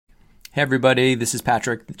Hey everybody, this is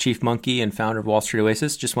Patrick, the Chief Monkey and founder of Wall Street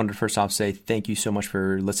Oasis. Just wanted to first off say thank you so much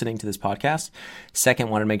for listening to this podcast. Second,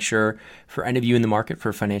 want to make sure for any of you in the market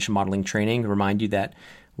for financial modeling training, remind you that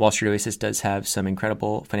Wall Street Oasis does have some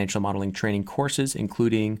incredible financial modeling training courses,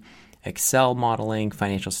 including Excel modeling,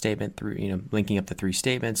 financial statement through, linking up the three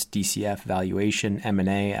statements, DCF, valuation,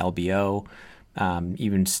 M&A, LBO,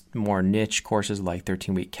 even more niche courses like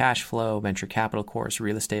 13-week cash flow, venture capital course,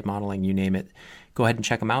 real estate modeling, you name it. Go ahead and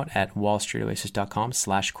check them out at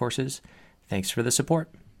wallstreetoasis.com/courses. Thanks for the support.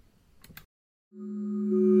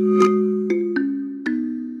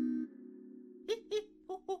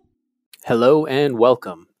 Hello and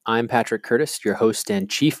welcome. I'm Patrick Curtis, your host and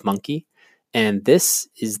Chief Monkey, and this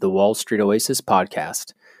is the Wall Street Oasis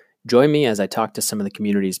podcast. Join me as I talk to some of the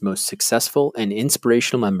community's most successful and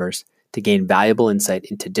inspirational members to gain valuable insight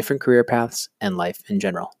into different career paths and life in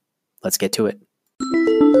general. Let's get to it.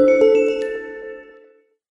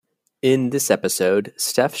 In this episode,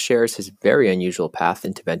 Steph shares his very unusual path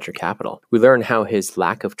into venture capital. We learn how his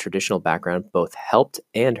lack of traditional background both helped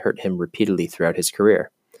and hurt him repeatedly throughout his career.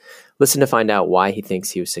 Listen to find out why he thinks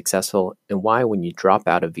he was successful and why when you drop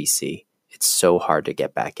out of VC, it's so hard to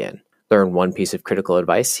get back in. Learn one piece of critical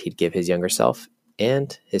advice he'd give his younger self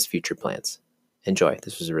and his future plans. Enjoy.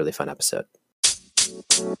 This was a really fun episode.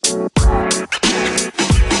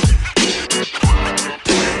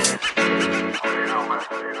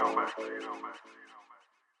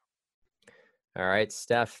 All right,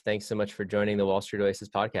 Steph, thanks so much for joining the Wall Street Oasis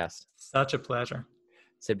podcast. Such a pleasure.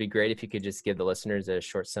 So it'd be great if you could just give the listeners a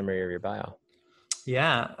short summary of your bio.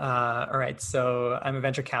 Yeah. All right. So I'm a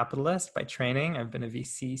venture capitalist by training. I've been a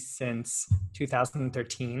VC since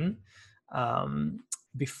 2013.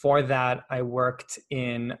 Before that, I worked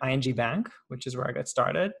in ING Bank, which is where I got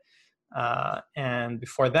started. And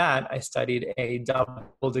before that, I studied a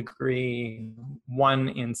double degree, one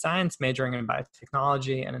in science, majoring in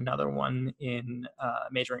biotechnology, and another one in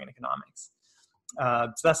majoring in economics.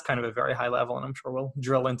 So that's kind of a very high level, and I'm sure we'll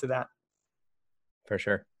drill into that. For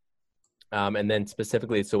sure. And then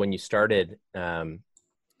specifically, so when you started,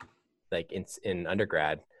 like in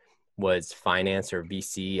undergrad, was finance or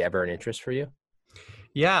VC ever an interest for you?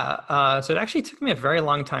 Yeah. So it actually took me a very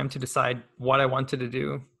long time to decide what I wanted to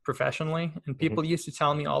do professionally. And people used to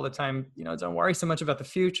tell me all the time, don't worry so much about the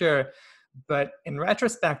future. But in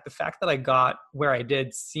retrospect, the fact that I got where I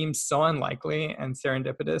did seems so unlikely and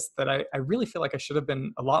serendipitous that I really feel like I should have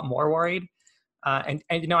been a lot more worried. I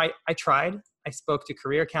tried. I spoke to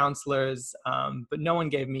career counselors, but no one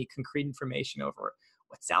gave me concrete information over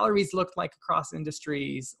what salaries looked like across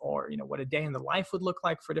industries or, what a day in the life would look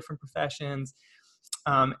like for different professions.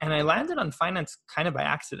 And I landed on finance kind of by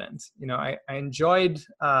accident. I enjoyed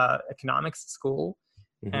economics at school.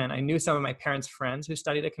 And I knew some of my parents' friends who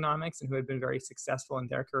studied economics and who had been very successful in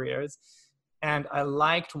their careers. And I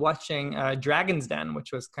liked watching Dragon's Den,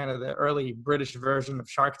 which was kind of the early British version of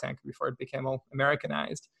Shark Tank before it became all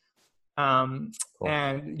Americanized. Cool.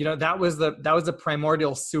 And that was the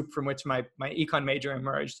primordial soup from which my econ major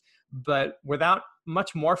emerged. But without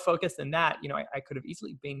much more focus than that, I could have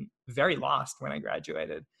easily been very lost when I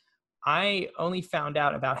graduated. I only found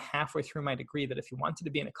out about halfway through my degree that if you wanted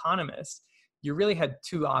to be an economist, you really had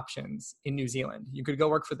two options in New Zealand. You could go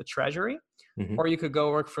work for the Treasury, or you could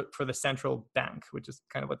go work for the central bank, which is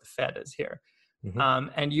kind of what the Fed is here.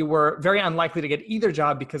 And you were very unlikely to get either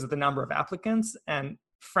job because of the number of applicants. And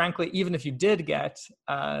frankly, even if you did get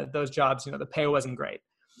those jobs, the pay wasn't great.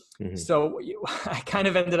 So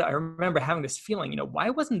I remember having this feeling,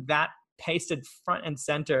 why wasn't that pasted front and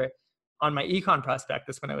center on my econ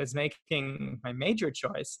prospectus when I was making my major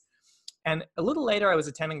choice? And a little later, I was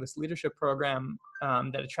attending this leadership program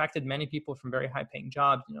that attracted many people from very high-paying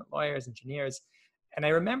jobs, lawyers, engineers. And I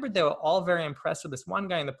remembered they were all very impressed with this one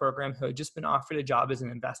guy in the program who had just been offered a job as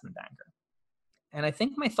an investment banker. And I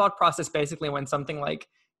think my thought process basically went something like,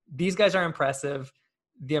 these guys are impressive.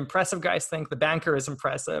 The impressive guys think the banker is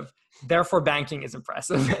impressive. Therefore, banking is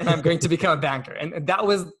impressive. And I'm going to become a banker. And that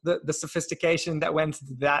was the sophistication that went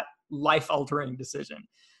into that life-altering decision.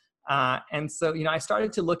 And so, I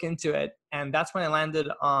started to look into it, and that's when I landed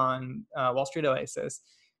on Wall Street Oasis.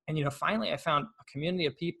 And, finally, I found a community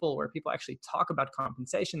of people where people actually talk about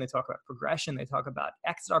compensation. They talk about progression. They talk about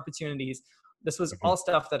exit opportunities. This was all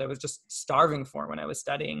stuff that I was just starving for when I was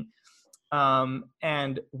studying.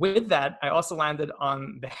 And with that, I also landed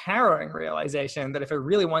on the harrowing realization that if I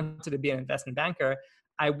really wanted to be an investment banker,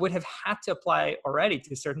 I would have had to apply already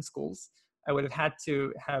to certain schools. I would have had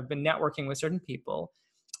to have been networking with certain people.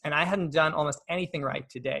 And I hadn't done almost anything right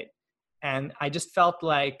to date. And I just felt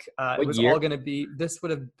like it was all going to be, this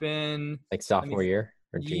would have been like sophomore year.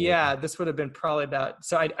 or junior? Yeah, this would have been probably about,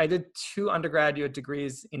 so I did 2 undergraduate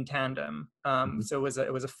degrees in tandem. Mhm. So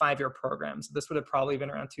it was a 5-year program. So this would have probably been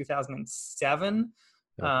around 2007.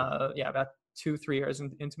 Okay. Yeah, about 2, 3 years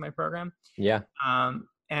into my program. Yeah.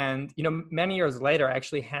 And, you know, many years later, I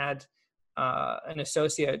actually had an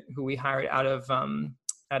associate who we hired out of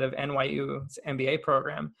NYU's MBA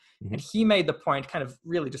program. Mhm. And he made the point kind of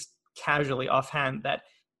really just casually offhand that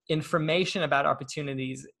information about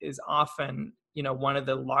opportunities is often, you know, one of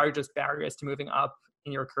the largest barriers to moving up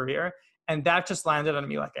in your career. And that just landed on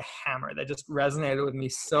me like a hammer. That just resonated with me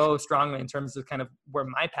so strongly in terms of kind of where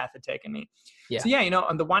my path had taken me. Yeah. So yeah, you know,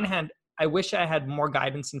 on the one hand, I wish I had more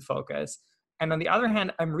guidance and focus. And on the other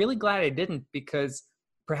hand, I'm really glad I didn't, because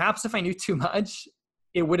perhaps if I knew too much,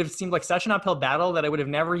 it would have seemed like such an uphill battle that I would have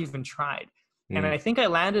never even tried. And Mm. I think I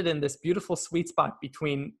landed in this beautiful sweet spot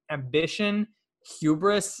between ambition,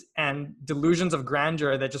 hubris, and delusions of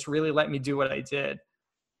grandeur that just really let me do what I did.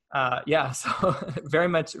 Yeah, so very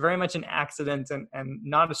much an accident, and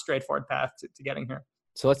not a straightforward path to getting here.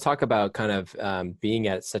 So let's talk about kind of being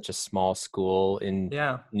at such a small school in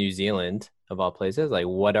Yeah. New Zealand, of all places. Like,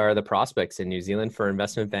 what are the prospects in New Zealand for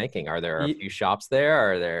investment banking? Are there a few shops there?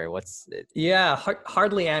 Are there, what's it? Yeah,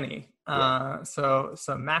 hardly any. Yeah. So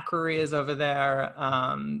Macquarie is over there,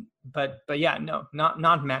 but yeah, no,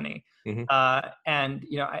 not many. Mhm. And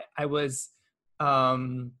you know,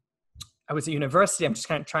 um, I was at university. I'm just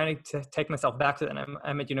kind of trying to take myself back to that.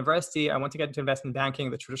 I'm at university. I want to get into investment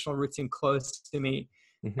banking. The traditional route seemed close to me,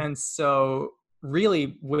 Mhm. and so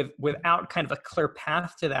really, without kind of a clear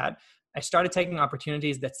path to that, I started taking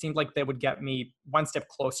opportunities that seemed like they would get me one step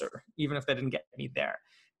closer, even if they didn't get me there.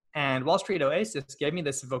 And Wall Street Oasis gave me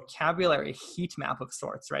this vocabulary heat map of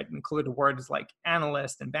sorts, right? It included words like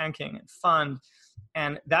analyst and banking and fund.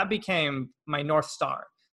 And that became my North Star.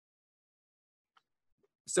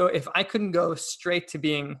 So if I couldn't go straight to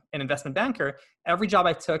being an investment banker, every job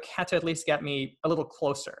I took had to at least get me a little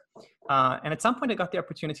closer. And at some point, I got the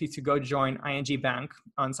opportunity to go join ING Bank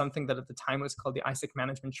on something that at the time was called the ISIC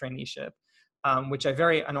Management Traineeship, which I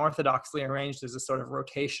very unorthodoxly arranged as a sort of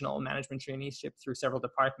rotational management traineeship through several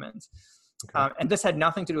departments. Okay. And this had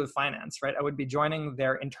nothing to do with finance, right? I would be joining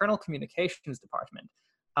their internal communications department.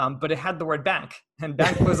 But it had the word bank, and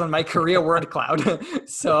bank was on my career word cloud.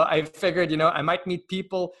 So I figured, you know, I might meet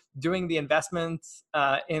people doing the investments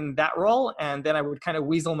in that role, and then I would kind of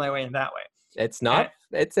weasel my way in that way. It's not,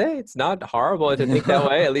 it's not horrible to think that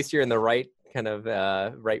way. At least you're in the right kind of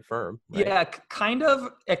right firm. Right? Yeah, kind of,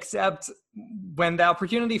 except when the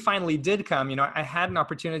opportunity finally did come, you know, I had an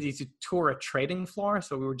opportunity to tour a trading floor.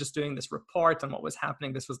 So we were just doing this report on what was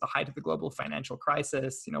happening. This was the height of the global financial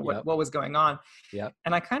crisis, you know, what was going on. Yep.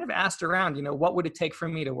 And I kind of asked around, you know, what would it take for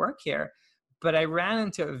me to work here? But I ran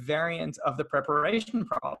into a variant of the preparation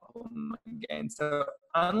problem again. So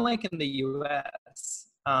unlike in the US,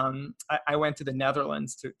 I went to the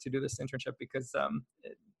Netherlands to do this internship because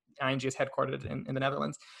ING is headquartered in the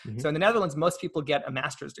Netherlands. Mm-hmm. So in the Netherlands, most people get a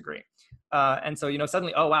master's degree. And so, you know,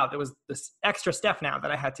 suddenly, oh, wow, there was this extra step now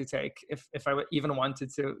that I had to take if I even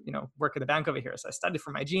wanted to, you know, work at the bank over here. So I studied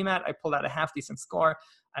for my GMAT. I pulled out a half decent score.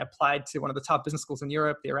 I applied to one of the top business schools in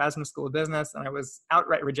Europe, the Erasmus School of Business, and I was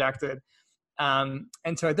outright rejected. And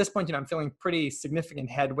so at this point, you know, I'm feeling pretty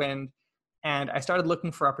significant headwind. And I started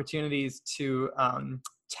looking for opportunities to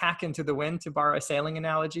tack into the wind, to borrow a sailing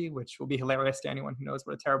analogy, which will be hilarious to anyone who knows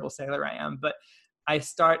what a terrible sailor I am. But I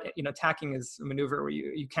start, you know, tacking is a maneuver where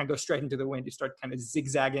you can't go straight into the wind. You start kind of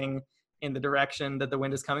zigzagging in the direction that the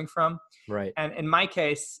wind is coming from. Right. And in my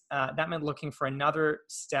case, that meant looking for another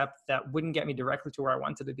step that wouldn't get me directly to where I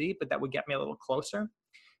wanted to be, but that would get me a little closer.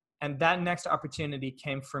 And that next opportunity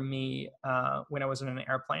came for me when I was in an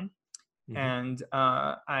airplane. Mm-hmm.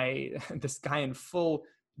 And this guy in full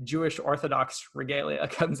Jewish Orthodox regalia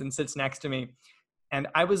comes and sits next to me. And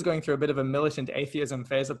I was going through a bit of a militant atheism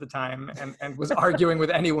phase at the time and was arguing with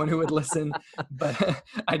anyone who would listen. But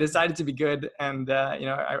I decided to be good. And, you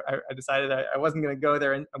know, I decided I wasn't going to go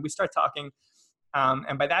there. And we start talking.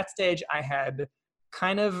 And by that stage, I had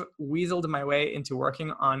kind of weaseled my way into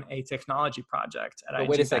working on a technology project at ING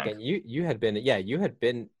Wait a Bank. second. You had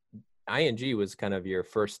been ING was kind of your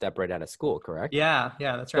first step right out of school, correct? Yeah,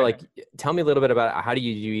 that's right. So, like, tell me a little bit about how do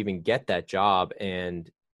you even get that job, and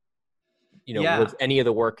you know, was any of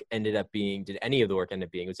the work ended up being? Did any of the work end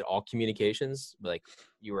up being? Was it all communications? Like,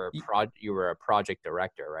 you were a project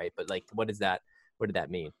director, right? But like, what did that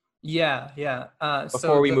mean? Yeah.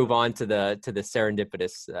 Before we move on to the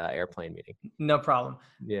serendipitous airplane meeting. No problem.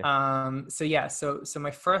 Yeah. So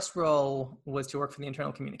my first role was to work for the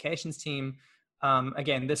internal communications team.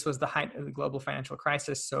 Again, this was the height of the global financial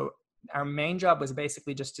crisis. So our main job was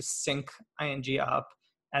basically just to sync ING up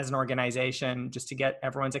as an organization, just to get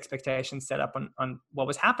everyone's expectations set up on what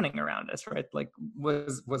was happening around us, right? Like,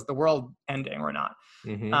 was the world ending or not?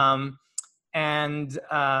 Mm-hmm. And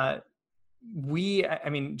I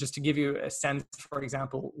mean, just to give you a sense, for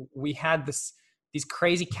example, we had these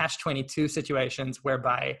crazy catch-22 situations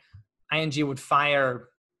whereby ING would fire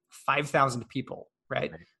 5,000 people,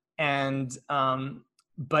 right? And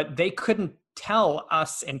but they couldn't tell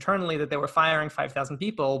us internally that they were firing 5,000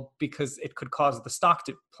 people because it could cause the stock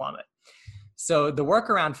to plummet. So the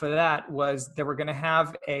workaround for that was they were going to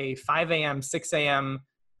have a 5 a.m., 6 a.m.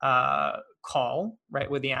 Call,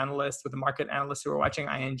 right, with the analysts, with the market analysts who were watching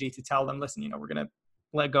ING, to tell them, listen, we're going to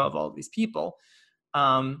let go of all of these people.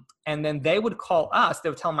 And then they would call us. They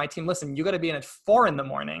would tell my team, listen, you got to be in at 4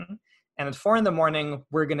 a.m. And at 4 a.m,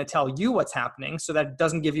 we're going to tell you what's happening, so that it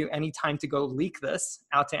doesn't give you any time to go leak this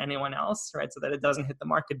out to anyone else, right? So that it doesn't hit the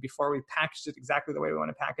market before we package it exactly the way we want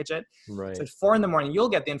to package it. Right. So at 4 a.m, you'll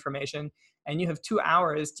get the information, and you have 2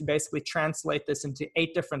 hours to basically translate this into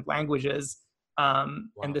 8 different languages. Wow.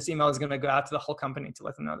 And this email is going to go out to the whole company to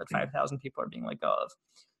let them know that 5,000 people are being let go of.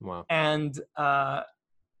 Wow. And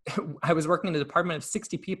I was working in a department of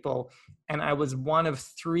 60 people, and I was one of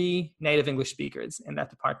 3 native English speakers in that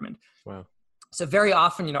department. Wow. So very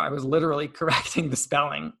often, I was literally correcting the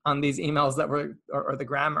spelling on these emails that were, or the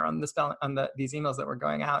grammar on the spelling on these emails that were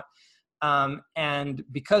going out. And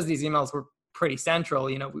because these emails were pretty central,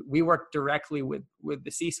 we worked directly with the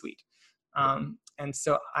C-suite. And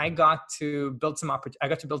so I got to build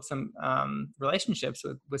some relationships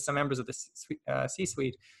with some members of the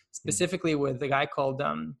C-suite, specifically with the guy called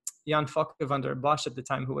Jan Fokke van der Bosch at the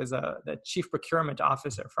time, who was the chief procurement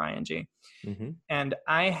officer for ING. Mm-hmm. And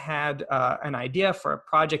I had an idea for a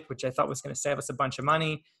project which I thought was going to save us a bunch of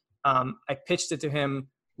money. I pitched it to him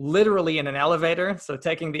literally in an elevator, so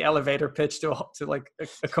taking the elevator pitch to like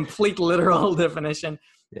a complete literal definition.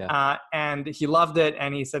 Yeah. And he loved it,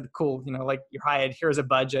 and he said, cool, like, you're hired, here's a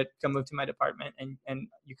budget, come move to my department, and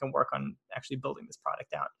you can work on actually building this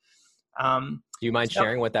product out. Do you mind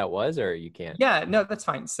sharing what that was, or you can't? Yeah, no, that's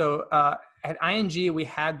fine. So at ING, we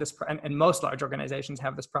had this, and most large organizations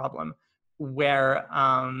have this problem, where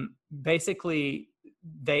basically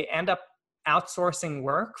they end up outsourcing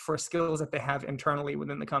work for skills that they have internally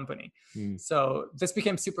within the company. So this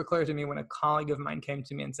became super clear to me when a colleague of mine came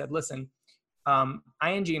to me and said, listen,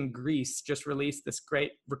 ING in Greece just released this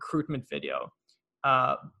great recruitment video,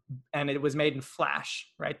 and it was made in Flash,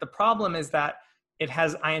 right? The problem is that it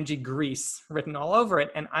has ING Greece written all over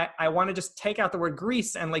it, and I want to just take out the word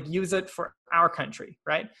Greece and like use it for our country,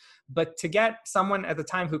 right? But to get someone at the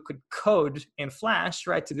time who could code in Flash,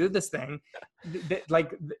 right, to do this thing,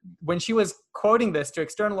 when she was quoting this to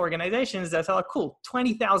external organizations, that's all cool,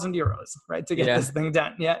 20,000 euros, right, to get this thing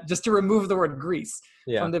done, just to remove the word Greece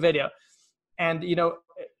from the video. And,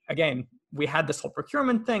 again, we had this whole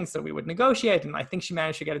procurement thing, so we would negotiate, and I think she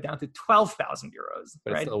managed to get it down to 12,000 euros.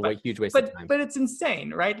 But right? It's still a huge waste of time. But it's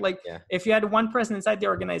insane, right? Like, if you had one person inside the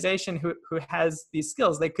organization who has these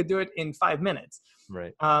skills, they could do it in 5 minutes.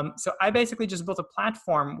 Right. So I basically just built a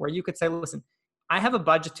platform where you could say, listen, I have a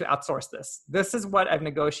budget to outsource this. This is what I've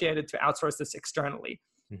negotiated to outsource this externally.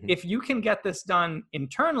 Mm-hmm. If you can get this done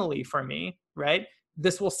internally for me, right,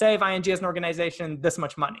 this will save ING as an organization this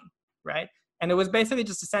much money, right? And it was basically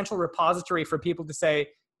just a central repository for people to say,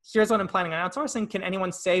 here's what I'm planning on outsourcing. Can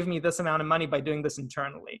anyone save me this amount of money by doing this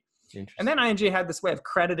internally? And then ING had this way of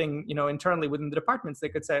crediting, internally within the departments. They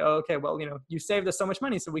could say, oh, okay, well, you saved us so much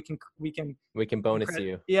money, so we can bonus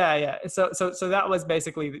you. Yeah. So that was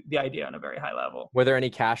basically the idea on a very high level. Were there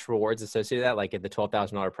any cash rewards associated with that? Like at the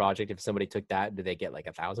 $12,000 project, if somebody took that, did they get like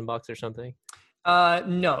 $1,000 or something?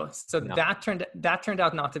 No. So No. that turned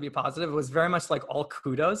out not to be positive. It was very much like all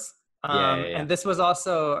kudos. Yeah. And this was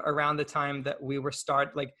also around the time that we were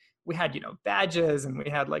we had, badges, and we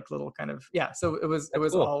had like little kind of, so it was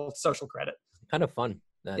cool. all social credit. Kind of fun.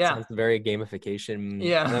 That sounds very gamification,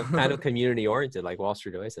 kind of community oriented, like Wall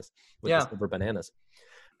Street Oasis with the silver bananas.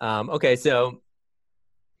 Okay. So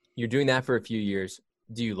you're doing that for a few years.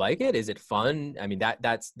 Do you like it? Is it fun? I mean, that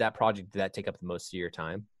project, did that take up the most of your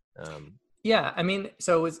time? Yeah. I mean,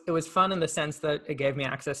 so it was fun in the sense that it gave me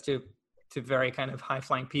access to very kind of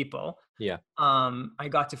high-flying people. Yeah. I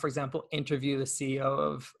got to, for example, interview the CEO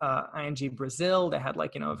of ING Brazil. They had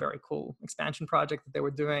a very cool expansion project that they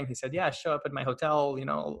were doing. He said, show up at my hotel,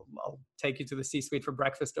 I'll take you to the C-suite for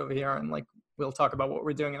breakfast over here, and we'll talk about what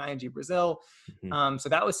we're doing in ING Brazil. Mm-hmm. So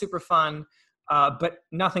that was super fun, but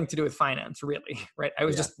nothing to do with finance, really, right? I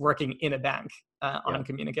was just working in a bank on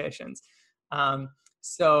communications.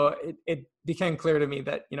 So it became clear to me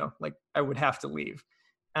that, I would have to leave.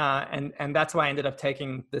 And that's why I ended up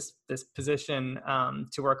taking this position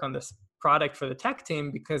to work on this product for the tech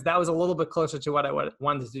team, because that was a little bit closer to what I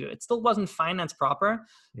wanted to do. It still wasn't finance proper,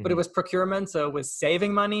 but it was procurement. So it was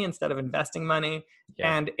saving money instead of investing money.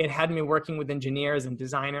 Yeah. And it had me working with engineers and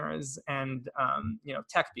designers and,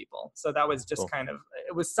 tech people. So that was just Cool.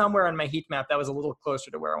 it was somewhere on my heat map that was a little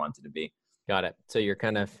closer to where I wanted to be. Got it. So you're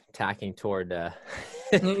kind of tacking toward,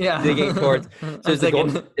 Yeah. digging towards. So is the goal,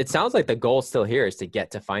 digging. it sounds like the goal still here is to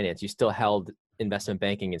get to finance. You still held investment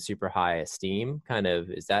banking in super high esteem. Kind of,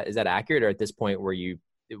 is that accurate? Or at this point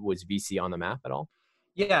was VC on the map at all?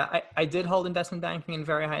 Yeah, I did hold investment banking in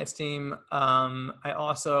very high esteem. I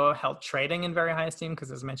also held trading in very high esteem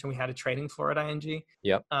because, as I mentioned, we had a trading floor at ING.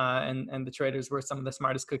 Yep. And the traders were some of the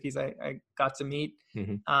smartest cookies I got to meet.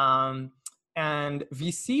 Mm-hmm. And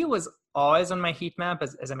VC was always on my heat map.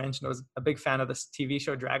 As I mentioned, I was a big fan of this TV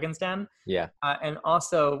show Dragon's Den. Yeah. And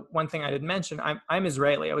also, one thing I didn't mention, I'm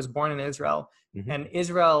Israeli. I was born in Israel. Mm-hmm. And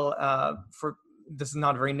Israel, this is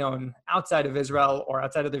not very known outside of Israel or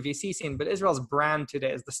outside of the VC scene, but Israel's brand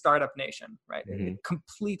today is the startup nation, right? Mm-hmm. It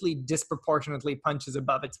completely disproportionately punches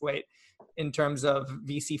above its weight in terms of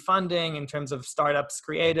VC funding, in terms of startups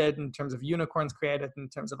created, in terms of unicorns created, in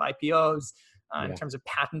terms of IPOs, in terms of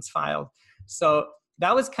patents filed. So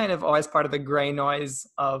that was kind of always part of the gray noise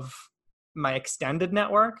of my extended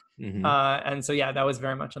network. Mm-hmm. And so, yeah, that was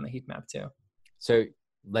very much on the heat map too. So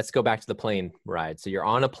let's go back to the plane ride. So you're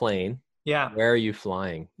on a plane. Yeah. Where are you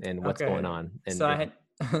flying and what's going on? And so I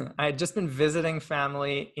had just been visiting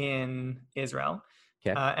family in Israel.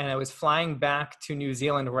 Okay. And I was flying back to New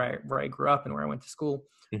Zealand where I grew up and where I went to school.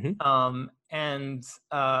 Mm-hmm. And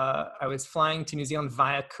I was flying to New Zealand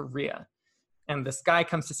via Korea. And this guy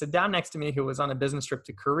comes to sit down next to me who was on a business trip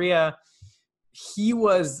to Korea. He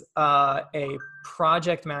was a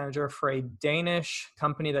project manager for a Danish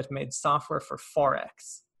company that made software for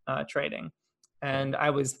Forex trading. And I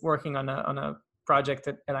was working on a project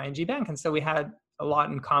at ING Bank. And so we had a lot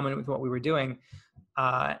in common with what we were doing.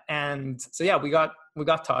 And so, yeah, we got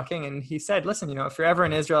talking, and he said, listen, if you're ever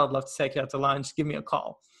in Israel, I'd love to take you out to lunch. Give me a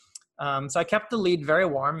call. So I kept the lead very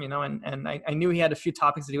warm, and I knew he had a few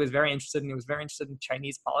topics that he was very interested in. He was very interested in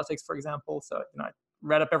Chinese politics, for example. So, I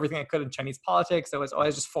read up everything I could in Chinese politics. I was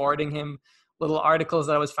always just forwarding him little articles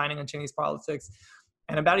that I was finding on Chinese politics.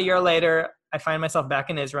 And about a year later, I find myself back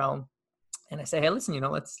in Israel, and I say, hey, listen,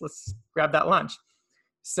 let's grab that lunch.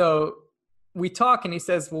 So we talk, and he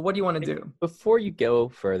says, well, what do you want to do? Before you go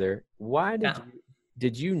further, why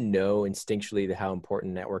did you know instinctually how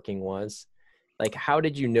important networking was? Like, how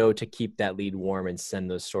did you know to keep that lead warm and send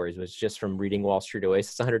those stories? Was it just from reading Wall Street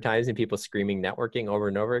Oasis 100 times and people screaming networking over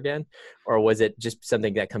and over again? Or was it just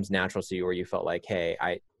something that comes natural to you where you felt like,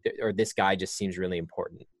 hey, this guy just seems really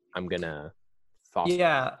important, I'm going to foster?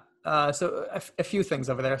 Yeah. So a few things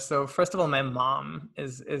over there. So first of all, my mom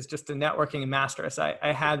is just a networking master. So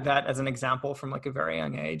I had that as an example from like a very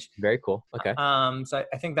young age. Very cool. Okay. So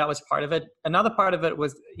I think that was part of it. Another part of it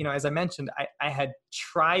was, as I mentioned, I had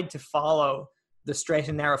tried to follow the straight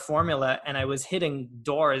and narrow formula, and I was hitting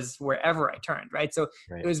doors wherever I turned, right? So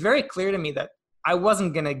It was very clear to me that I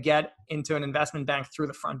wasn't going to get into an investment bank through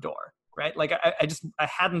the front door, right? Like I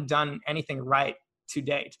hadn't done anything right to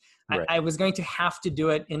date. Right. I was going to have to do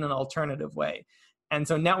it in an alternative way. And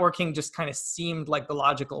so networking just kind of seemed like the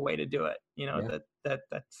logical way to do it. That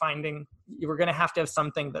finding you were going to have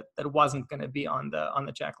something that wasn't going to be on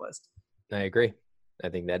the checklist. I agree. I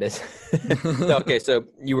think that is. Okay. So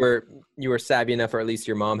you were savvy enough, or at least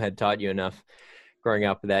your mom had taught you enough growing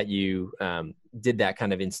up that you did that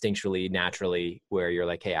kind of instinctually, naturally, where you're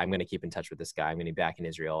like, hey, I'm going to keep in touch with this guy. I'm going to be back in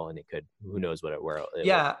Israel, and who knows where it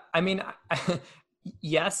yeah. I mean,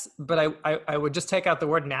 yes, but I would just take out the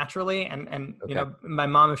word naturally. And okay. My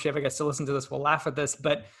mom, if she ever gets to listen to this, will laugh at this.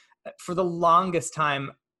 But for the longest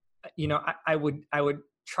time, I would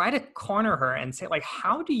try to corner her and say, like,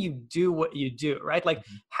 how do you do what you do, right? Like,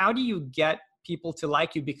 how do you get people to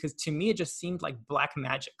like you? Because to me, it just seemed like black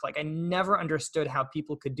magic. Like, I never understood how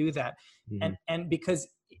people could do that. And because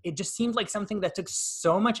it just seemed like something that took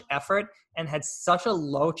so much effort and had such a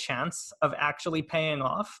low chance of actually paying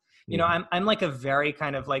off. I'm like a very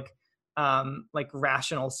kind of like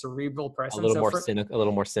rational, cerebral person. A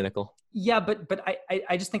little more cynical. Yeah, but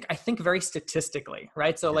I just think very statistically,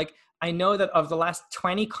 right? So like, I know that of the last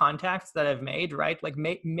 20 contacts that I've made, right, like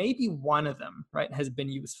maybe one of them, right, has been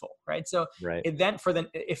useful, right? So it then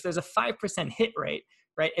if there's a 5% hit rate,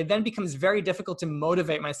 right, it then becomes very difficult to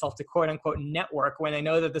motivate myself to quote unquote network when I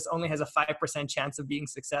know that this only has a 5% chance of being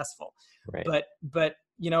successful. Right. But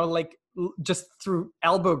like just through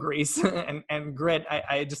elbow grease and grit,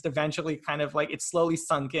 I just eventually kind of like, it slowly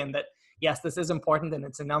sunk in that yes, this is important and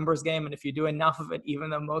it's a numbers game. And if you do enough of it, even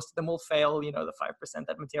though most of them will fail, you know, the 5%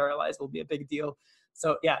 that materialize will be a big deal.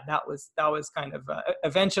 So yeah, that was kind of,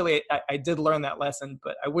 eventually I did learn that lesson,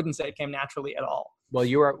 but I wouldn't say it came naturally at all. While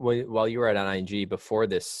you were at ING before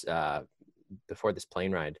this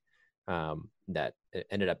plane ride, that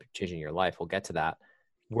ended up changing your life. We'll get to that.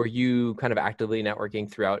 Were you kind of actively networking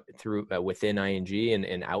within ING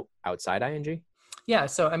and outside ING? Yeah.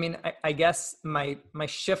 So, I mean, I guess my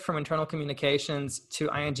shift from internal communications to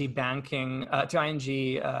ING banking, to ING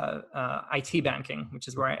IT banking, which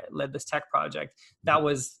is where I led this tech project, that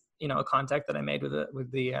was, you know, a contact that I made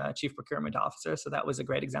with the chief procurement officer. So that was a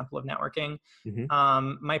great example of networking.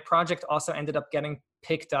 My project also ended up getting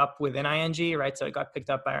picked up within ING, right? So it got picked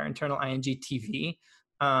up by our internal ING TV,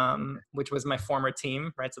 which was my former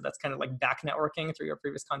team, right? So that's kind of like back networking through your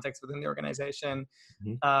previous contacts within the organization.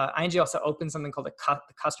 ING also opened something called the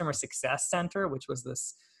Customer Success Center, which was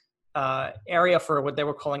this area for what they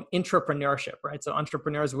were calling entrepreneurship, right? So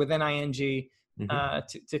entrepreneurs within ING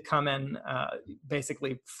to come and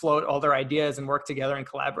basically float all their ideas and work together and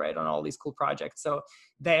collaborate on all these cool projects. So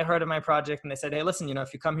they heard of my project and they said, hey, listen, you know,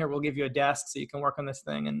 if you come here, we'll give you a desk so you can work on this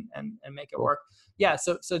thing and make it work. Yeah.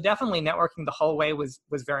 So definitely networking the whole way was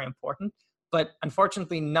very important. But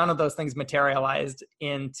unfortunately, none of those things materialized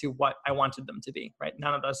into what I wanted them to be, right?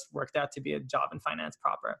 None of those worked out to be a job in finance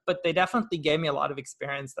proper. But they definitely gave me a lot of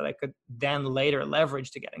experience that I could then later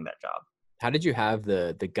leverage to getting that job. How did you have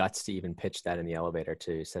the guts to even pitch that in the elevator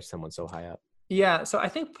to such someone so high up? Yeah, so I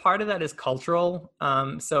think part of that is cultural.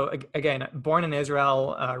 So again, born in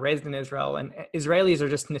Israel, raised in Israel, and Israelis are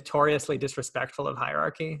just notoriously disrespectful of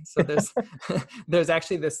hierarchy. So there's there's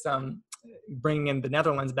actually this, bringing in the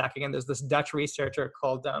Netherlands back again, there's this Dutch researcher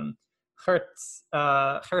called Gert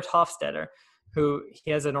Hofstadter, who he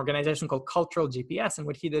has an organization called Cultural GPS. And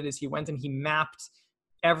what he did is he went and he mapped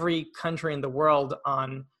every country in the world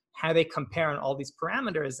on how they compare on all these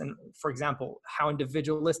parameters. And for example, how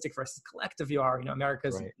individualistic versus collective you are. You know,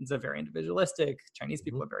 America's is a very individualistic, Chinese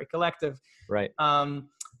people are very collective. Right.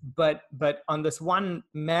 But on this one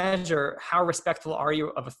measure, how respectful are you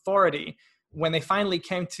of authority? When they finally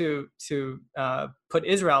came to put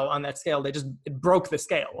Israel on that scale, it broke the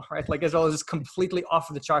scale, right? Like Israel is just completely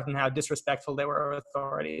off the chart in how disrespectful they were of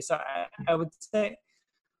authority. So I would say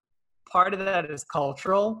part of that is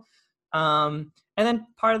cultural. And then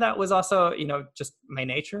part of that was also, you know, just my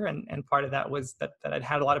nature. And part of that was that I'd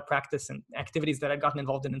had a lot of practice and activities that I'd gotten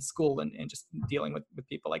involved in school and just dealing with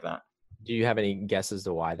people like that. Do you have any guesses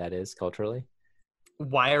to why that is culturally?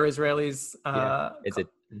 Why are Israelis? Is it?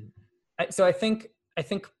 So I think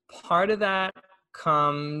part of that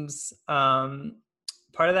comes from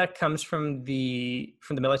the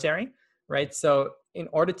military, right? So in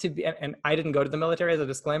order to be, and I didn't go to the military, as a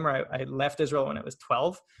disclaimer, I left Israel when I was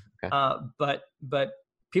 12. Okay. But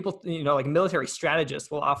people, you know, like military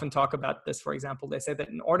strategists will often talk about this. For example, they say that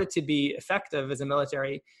in order to be effective as a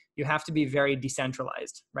military, you have to be very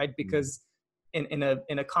decentralized, right? Because in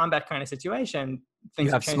a combat kind of situation,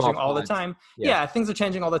 things are changing all the time. Yeah, things are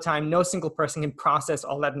changing all the time. No single person can process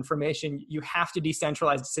all that information. You have to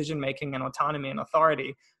decentralize decision-making and autonomy and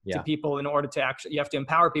authority to people in order to you have to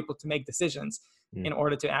empower people to make decisions in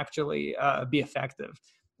order to actually be effective.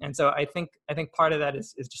 And so I think part of that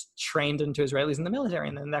is just trained into Israelis in the military,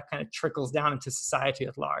 and then that kind of trickles down into society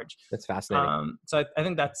at large. That's fascinating. So I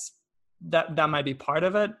think that might be part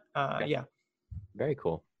of it. Yeah. Very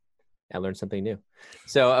cool. I learned something new.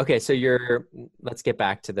 So, okay. So let's get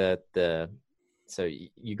back to so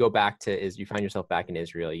you go back to, you find yourself back in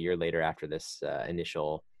Israel a year later after this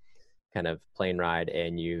initial kind of plane ride,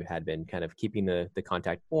 and you had been kind of keeping the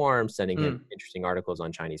contact warm, sending him interesting articles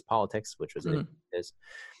on Chinese politics, which was his.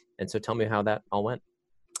 And so tell me how that all went.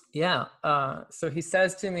 Yeah. So he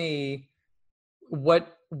says to me, what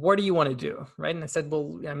do you want to do? Right. And I said,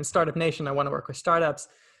 well, I'm in Startup Nation. I want to work with startups.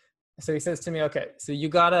 So he says to me, okay, so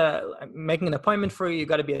I'm making an appointment for you. You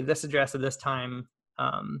got to be at this address at this time.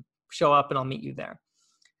 Show up and I'll meet you there.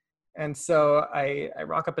 And so I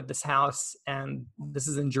rock up at this house, and this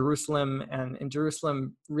is in Jerusalem. And in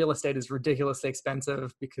Jerusalem, real estate is ridiculously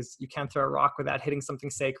expensive because you can't throw a rock without hitting something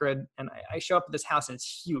sacred. And I show up at this house, and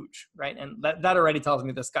it's huge, right? And that already tells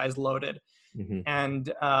me this guy's loaded. And,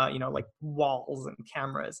 you know, like walls and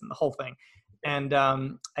cameras and the whole thing. And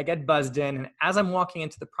I get buzzed in. And as I'm walking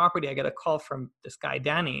into the property, I get a call from this guy,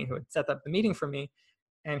 Danny, who had set up the meeting for me.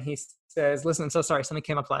 And he says, listen, I'm so sorry. Something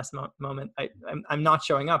came up last moment. I'm not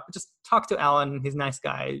showing up. Just talk to Alan. He's a nice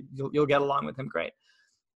guy. You'll get along with him great.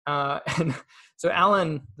 And so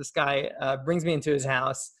Alan, this guy, brings me into his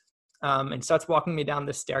house and starts walking me down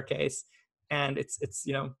this staircase. And it's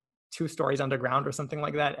you know, 2 stories underground or something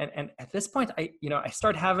like that. And at this point, I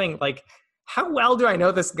start having like, how well do I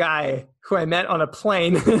know this guy who I met on a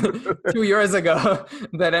plane 2 years ago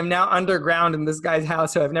that I'm now underground in this guy's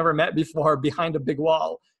house who I've never met before behind a big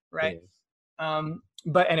wall, right? Yeah.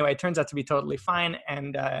 But anyway, it turns out to be totally fine.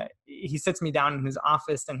 And he sits me down in his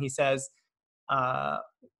office and he says,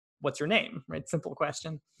 what's your name? Right? Simple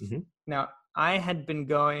question. Mm-hmm. Now, I had been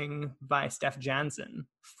going by Steph Jansen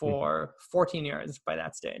for 14 years by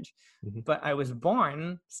that stage. Mm-hmm. But I was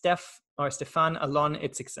born Stefan Alon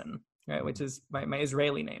Itzikson, right, which is my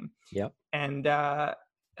Israeli name. Yep. And I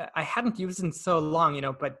hadn't used it in so long,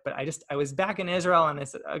 but I was back in Israel and I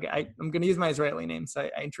said, okay, I'm going to use my Israeli name. So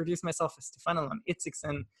I introduced myself as Stefan Alon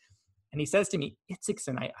Itzikson. And he says to me,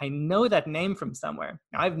 Itzikson, I know that name from somewhere.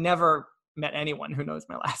 Now, I've never met anyone who knows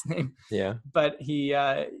my last name. Yeah. But he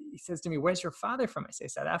says to me, where's your father from? I say,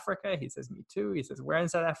 South Africa. He says, me too. He says, where in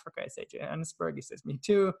South Africa? I say, Johannesburg. He says, me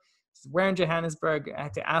too. He says, where in Johannesburg? I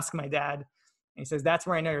had to ask my dad. And he says, that's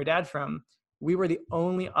where I know your dad from. We were the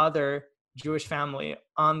only other Jewish family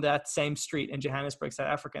on that same street in Johannesburg, South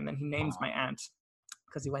Africa. And then he names my aunt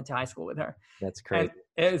because he went to high school with her. That's crazy.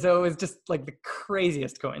 So it was just like the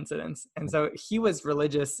craziest coincidence. And so he was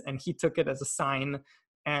religious and he took it as a sign.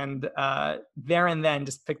 And there and then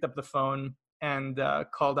just picked up the phone and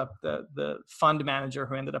called up the fund manager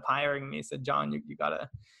who ended up hiring me. He said, John, you gotta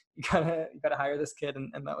hire this kid,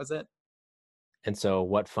 and that was it. And so,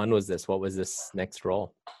 what fund was this? What was this next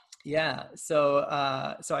role? Yeah, so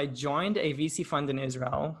I joined a VC fund in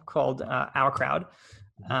Israel called Our Crowd,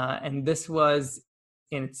 and this was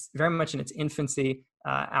very much in its infancy.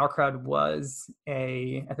 Our Crowd was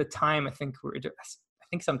at the time I think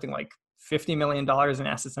something like $50 million in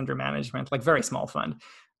assets under management, like very small fund.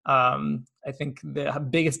 I think the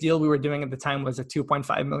biggest deal we were doing at the time was a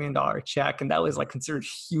 $2.5 million check. And that was like considered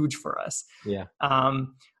huge for us. Yeah.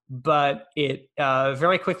 But it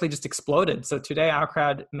very quickly just exploded. So today Our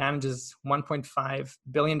Crowd manages $1.5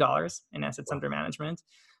 billion in assets under management.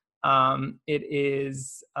 It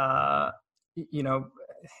is, has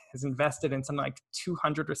invested in something like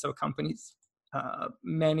 200 or so companies.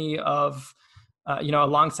 Many of,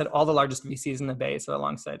 alongside all the largest VCs in the Bay. So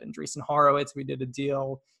alongside Andreessen Horowitz, we did a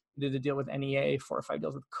deal with NEA, 4 or 5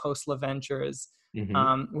 deals with Khosla Ventures.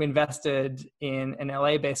 Mm-hmm. We invested in an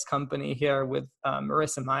LA-based company here with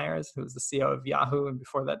Marissa Myers, who was the CEO of Yahoo, and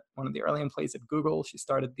before that, one of the early employees at Google. She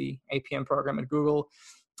started the APM program at Google.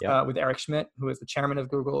 Yep. With Eric Schmidt, who is the chairman of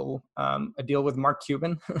Google, a deal with Mark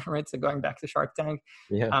Cuban, right? So going back to Shark Tank.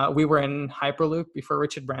 Yeah. We were in Hyperloop before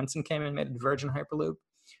Richard Branson came and made it Virgin Hyperloop.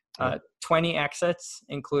 20 exits,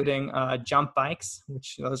 including Jump Bikes,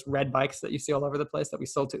 which those red bikes that you see all over the place that we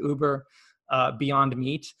sold to Uber, Beyond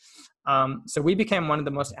Meat. So we became one of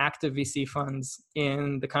the most active VC funds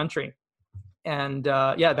in the country. And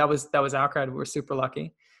that was Our Crowd. We were super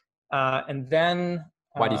lucky. And then...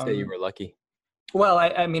 Why do you say you were lucky? Well,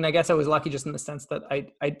 I mean, I guess I was lucky just in the sense that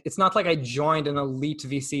it's not like I joined an elite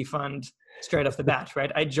VC fund straight off the bat,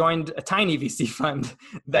 right? I joined a tiny VC fund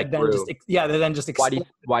that then just exploded.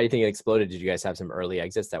 Why do you think it exploded? Did you guys have some early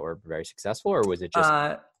exits that were very successful, or was it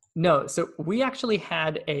just? No. So we actually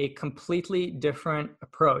had a completely different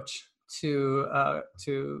approach to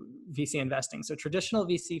VC investing. So traditional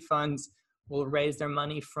VC funds will raise their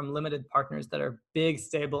money from limited partners that are big,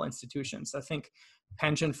 stable institutions. So I think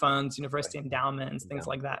pension funds, university endowments, things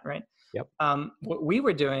like that, right? Yep. What we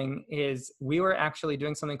were doing is we were actually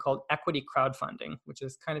doing something called equity crowdfunding, which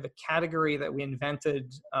is kind of a category that we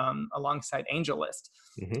invented alongside AngelList.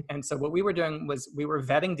 Mm-hmm. And so what we were doing was we were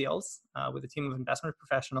vetting deals with a team of investment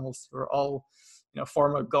professionals who are all,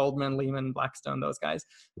 former Goldman, Lehman, Blackstone, those guys.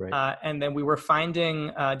 Right. And then we were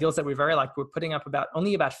finding deals that we very liked. We're putting up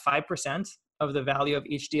only about 5% of the value of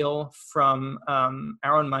each deal from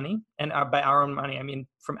our own money. And by our own money, I mean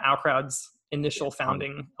from Our Crowd's initial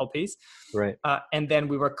founding LPs. Right. And then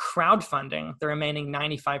we were crowdfunding the remaining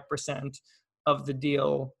 95% of the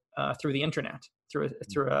deal through the internet, through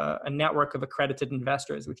a network of accredited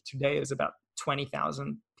investors, which today is about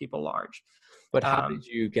 20,000 people large. But how did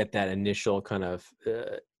you get that initial kind of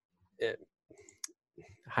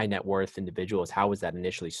high net worth individuals? How was that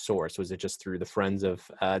initially sourced? Was it just through the friends of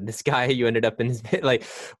this guy you ended up in his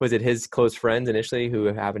was it his close friends initially who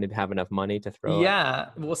happened to have enough money to throw?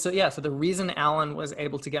 Yeah. Well, so the reason Alan was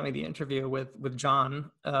able to get me the interview with John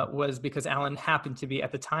was because Alan happened to be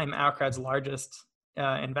at the time Our Crowd's largest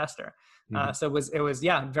investor. Mm-hmm. So it was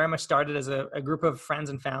very much started as a group of friends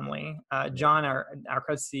and family. John, our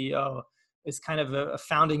Crowd's CEO, is kind of a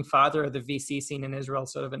founding father of the VC scene in Israel,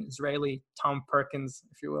 sort of an Israeli Tom Perkins,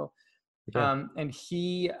 if you will. Yeah. And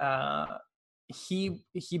he he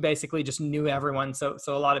basically just knew everyone. So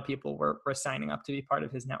a lot of people were signing up to be part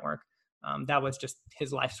of his network. That was just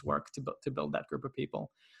his life's work to build that group of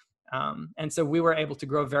people. And so we were able to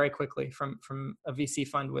grow very quickly from a VC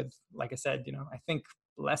fund with, like I said, I think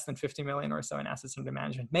less than 50 million or so in assets under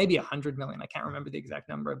management, maybe 100 million. I can't remember the exact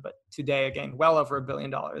number, but today, again, well over $1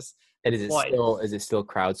 billion. And is it still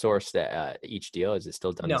crowdsourced each deal? Is it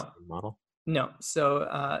still done the same model? No.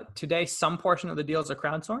 So today, some portion of the deals are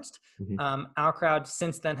crowdsourced. Our crowd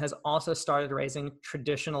since then has also started raising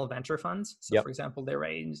traditional venture funds. So for example, they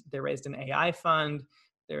raised an AI fund.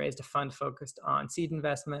 They raised a fund focused on seed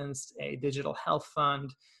investments, a digital health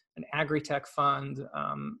fund, an agri-tech fund,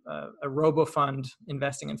 a robo fund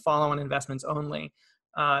investing in follow-on investments only.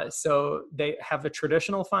 So they have a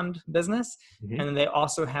traditional fund business, and then they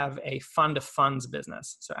also have a fund of funds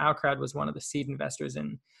business. So our crowd was one of the seed investors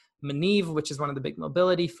in Maniv, which is one of the big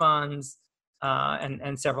mobility funds,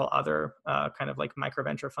 and several other kind of like micro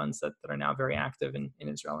venture funds that are now very active in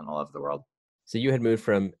Israel and all over the world. So you had moved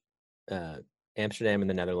from Amsterdam in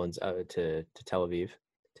the Netherlands to Tel Aviv,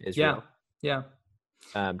 to Israel. Yeah.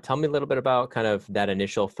 Tell me a little bit about kind of that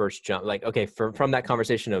initial first jump. Like, okay, from that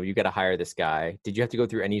conversation of you got to hire this guy, did you have to go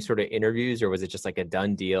through any sort of interviews, or was it just like a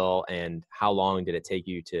done deal? And how long did it take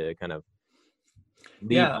you to kind of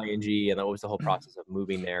leave ING, and what was the whole process of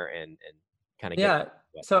moving there and kind of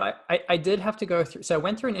So I did have to go through. So I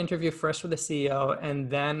went through an interview first with the CEO and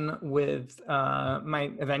then with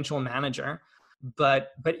my eventual manager. But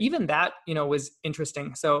even that, was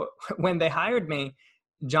interesting. So when they hired me,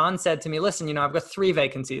 John said to me, listen, I've got 3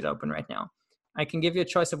 vacancies open right now. I can give you a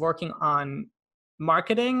choice of working on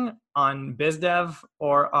marketing, on biz dev,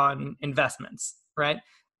 or on investments, right?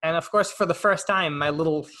 And of course, for the first time, my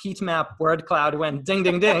little heat map word cloud went ding,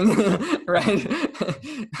 ding, ding, right?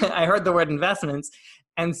 I heard the word investments.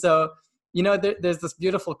 And so, there's this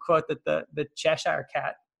beautiful quote that the Cheshire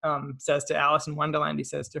Cat says to Alice in Wonderland. He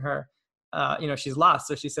says to her, she's lost.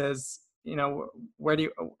 So she says, where do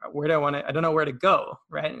I want to, I don't know where to go.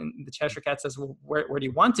 Right. And the Cheshire Cat says, well, where do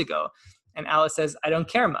you want to go? And Alice says, I don't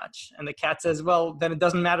care much. And the cat says, well, then it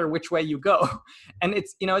doesn't matter which way you go. And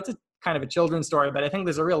it's, it's a kind of a children's story, but I think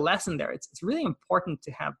there's a real lesson there. It's really important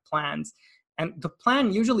to have plans. And the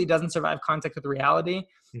plan usually doesn't survive contact with reality.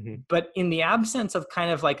 But in the absence of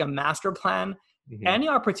kind of like a master plan, any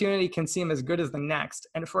opportunity can seem as good as the next.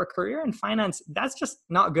 And for a career in finance, that's just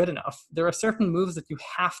not good enough. There are certain moves that you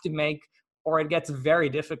have to make or it gets very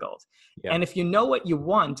difficult. And if you know what you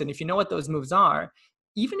want and if you know what those moves are,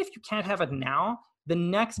 even if you can't have it now, the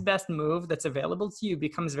next best move that's available to you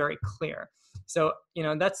becomes very clear. So,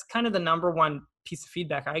 that's kind of the number one piece of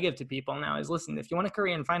feedback I give to people now is, listen, if you want a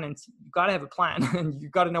career in finance, you've got to have a plan and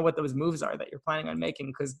you've got to know what those moves are that you're planning on making,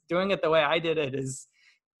 because doing it the way I did it is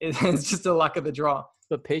just a luck of the draw.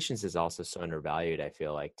 But patience is also so undervalued, I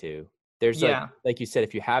feel like, too. There's like you said,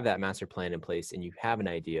 if you have that master plan in place and you have an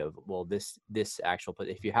idea of, well, this actual,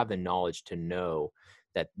 if you have the knowledge to know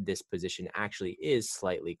that this position actually is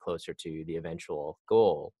slightly closer to the eventual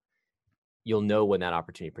goal, you'll know when that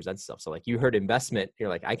opportunity presents itself. So like you heard investment, you're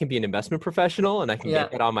like, I can be an investment professional and I can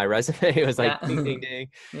get that on my resume. It was like, ding, ding, ding.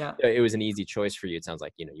 It was an easy choice for you. It sounds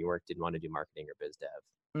like, you didn't want to do marketing or biz dev.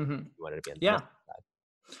 You wanted to be on the investment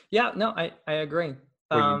side. Yeah, no, I agree.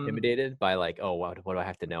 Were you intimidated by like, oh, what do I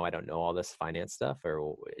have to know? I don't know all this finance stuff,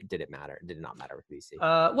 or did it matter? Did it not matter with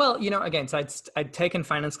VC? Well, again, so I'd taken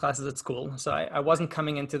finance classes at school, so I wasn't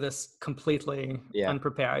coming into this completely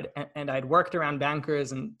unprepared, and I'd worked around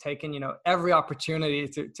bankers and taken, every opportunity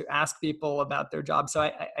to ask people about their job. So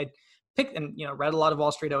I picked and, read a lot of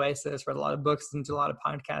Wall Street Oasis, read a lot of books, listened to a lot of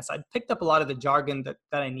podcasts. I'd picked up a lot of the jargon that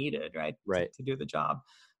I needed, right. To do the job.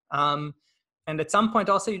 And at some point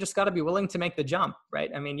also, you just got to be willing to make the jump,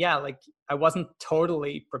 right? I mean, like I wasn't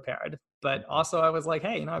totally prepared, but also I was like,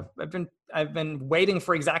 hey, I've been waiting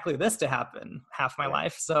for exactly this to happen half my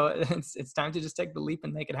life. So it's time to just take the leap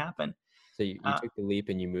and make it happen. So you took the leap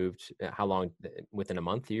and you moved. How long? Within a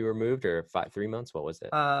month you were moved, or 3 months? What was it?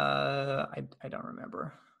 I don't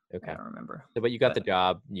remember. Okay. I don't remember. So, but you got the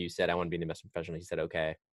job. You said, I want to be an investment professional. You said,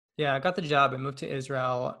 okay. Yeah, I got the job. I moved to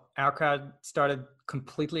Israel. Our crowd started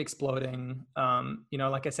completely exploding.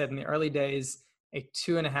 Like I said, in the early days, a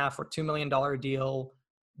 $2.5 or $2 million deal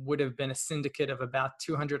would have been a syndicate of about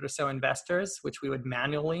 200 or so investors, which we would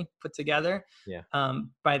manually put together.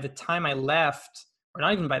 By the time I left, or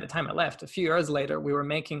not even by the time I left, a few years later, we were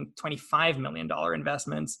making $25 million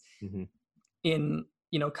investments in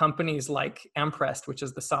companies like Emprest, which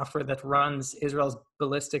is the software that runs Israel's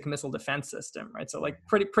ballistic missile defense system, right? So like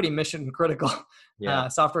pretty mission critical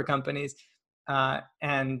software companies.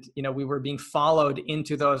 And we were being followed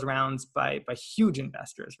into those rounds by huge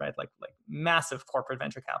investors, right? Like massive corporate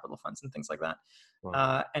venture capital funds and things like that.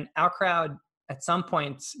 Wow. And our crowd, at some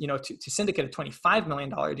point, to syndicate a $25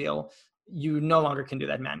 million deal, you no longer can do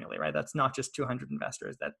that manually, right? That's not just 200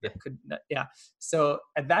 investors that could. So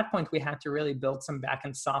at that point, we had to really build some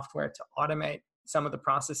backend software to automate some of the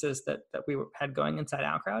processes that we had going inside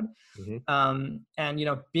OurCrowd.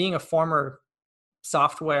 And being a former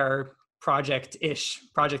software project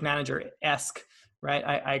manager-esque, right?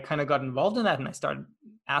 I kind of got involved in that, and I started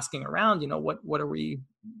asking around,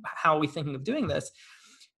 how are we thinking of doing this?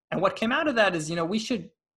 And what came out of that is, we should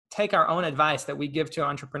take our own advice that we give to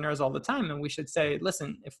entrepreneurs all the time, and we should say,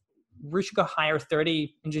 listen, if we should go hire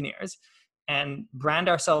 30 engineers and brand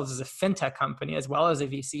ourselves as a fintech company as well as a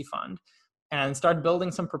VC fund, and start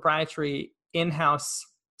building some proprietary in-house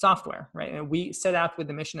software, right? And we set out with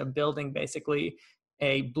the mission of building basically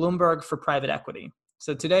a Bloomberg for private equity.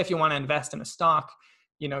 So today, if you want to invest in a stock,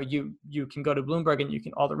 you can go to Bloomberg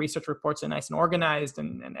and all the research reports are nice and organized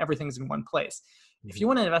and everything's in one place. If you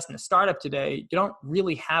want to invest in a startup today, you don't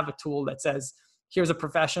really have a tool that says, here's a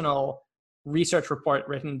professional research report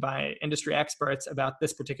written by industry experts about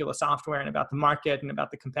this particular software and about the market and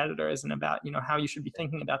about the competitors and about, how you should be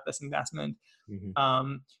thinking about this investment.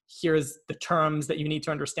 Here's the terms that you need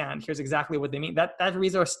to understand. Here's exactly what they mean. That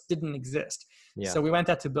resource didn't exist. So we went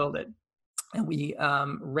out to build it, and we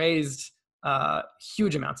raised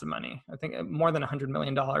huge amounts of money. I think more than $100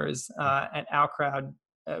 million at OurCrowd,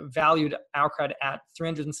 valued OurCrowd at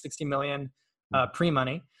 $360 million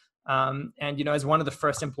pre-money. And, as one of the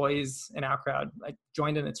first employees in OurCrowd, I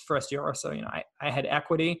joined in its first year or so, I had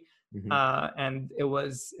equity, and it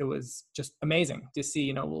was just amazing to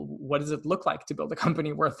see, what does it look like to build a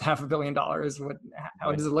company worth $500 million?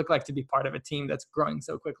 How does it look like to be part of a team that's growing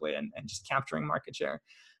so quickly and just capturing market share?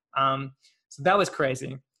 So that was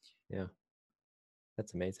crazy. Yeah.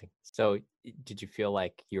 That's amazing. So did you feel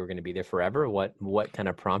like you were going to be there forever? What kind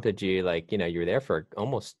of prompted you? You were there for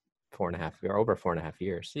almost over 4.5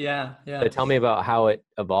 years. Yeah. So tell me about how it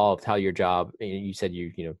evolved, how your job, you said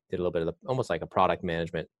you did a little bit of almost like a product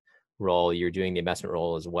management role. You're doing the investment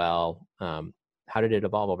role as well. How did it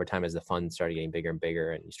evolve over time as the fund started getting bigger and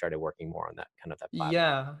bigger and you started working more on that platform?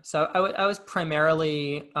 Yeah. So I was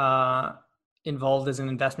primarily involved as an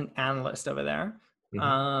investment analyst over there.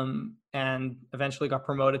 And eventually got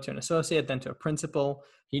promoted to an associate, then to a principal.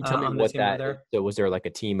 Can you tell me what that is? So was there like a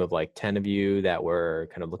team of 10 of you that were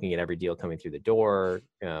kind of looking at every deal coming through the door?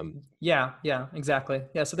 Yeah, exactly.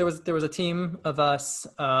 Yeah. So there was a team of us,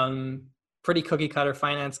 pretty cookie cutter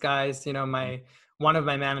finance guys. One of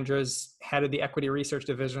my managers headed the equity research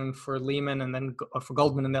division for Lehman and then for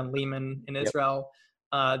Goldman and then Lehman in Israel.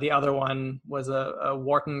 The other one was a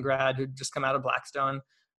Wharton grad who'd just come out of Blackstone.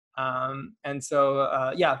 And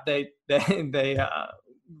so, they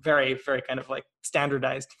very, very kind of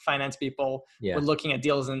standardized finance people were looking at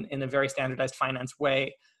deals in a very standardized finance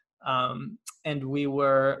way. And we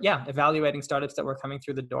were, evaluating startups that were coming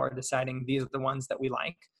through the door, deciding these are the ones that we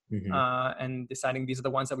like, and deciding these are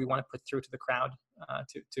the ones that we want to put through to the crowd,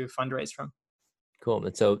 to fundraise from. Cool.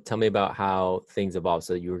 And so tell me about how things evolved.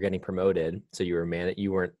 So you were getting promoted. So you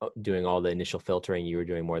weren't doing all the initial filtering. You were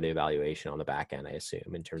doing more of the evaluation on the back end, I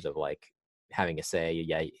assume, in terms of having a say,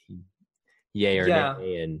 yay or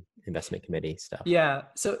nay, and investment committee stuff. Yeah.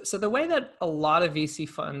 So the way that a lot of VC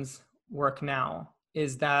funds work now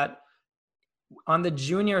is that on the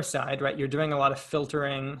junior side, right, you're doing a lot of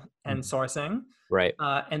filtering and sourcing. Right.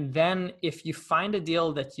 And then if you find a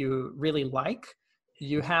deal that you really like,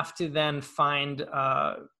 you have to then find,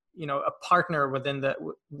 a partner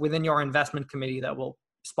within your investment committee that will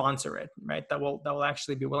sponsor it, right? That will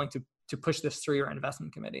actually be willing to push this through your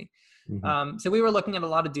investment committee. So we were looking at a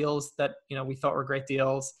lot of deals that, we thought were great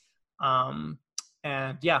deals. And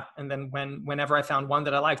then whenever I found one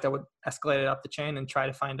that I liked, I would escalate it up the chain and try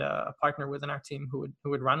to find a partner within our team who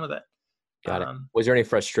would run with it. Got it. Was there any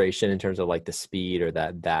frustration in terms of the speed or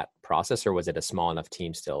that process, or was it a small enough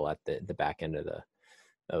team still at the back end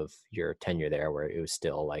of your tenure there where it was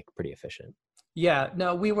still pretty efficient? Yeah,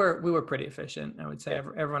 no, we were pretty efficient. I would say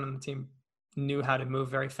everyone on the team knew how to move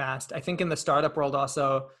very fast. I think in the startup world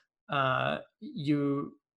also,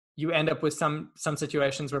 you end up with some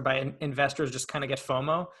situations whereby investors just kind of get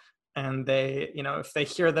FOMO, and they, if they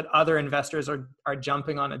hear that other investors are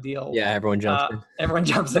jumping on a deal, everyone jumps in. Everyone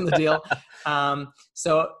jumps in the deal.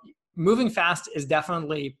 So moving fast is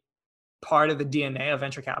definitely part of the DNA of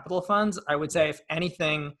venture capital funds. I would say, if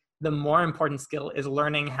anything, the more important skill is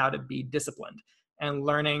learning how to be disciplined and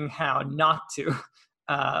learning how not to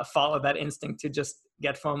follow that instinct to just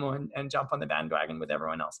get FOMO and jump on the bandwagon with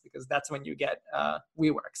everyone else, because that's when you get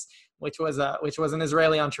WeWorks, which was an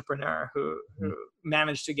Israeli entrepreneur who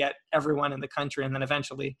managed to get everyone in the country, and then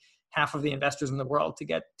eventually half of the investors in the world, to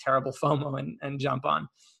get terrible FOMO and jump on.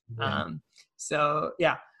 Yeah. So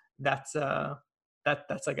yeah, that's I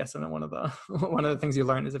guess one of the things you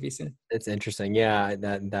learn as a VC. It's interesting. Yeah,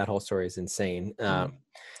 that whole story is insane.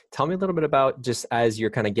 Tell me a little bit about, just as you're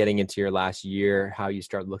kind of getting into your last year, how you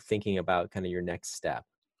start thinking about kind of your next step.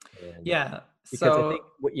 And Yeah. because I So think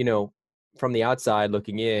from the outside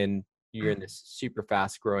looking in, you're in this super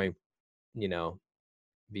fast growing,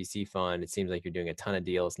 VC fund. It seems like you're doing a ton of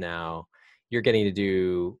deals now. You're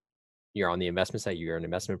on the investment side. You're an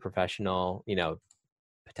investment professional,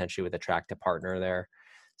 potentially with a track partner there.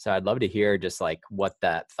 So I'd love to hear just like what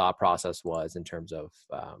that thought process was in terms of,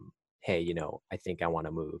 hey, I think I want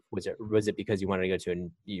to move. Was it because you wanted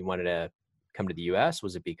to come to the US?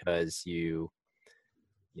 Was it because you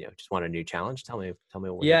just want a new challenge? Tell me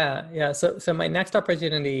what. yeah. So my next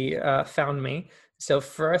opportunity found me. So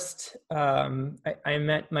first, I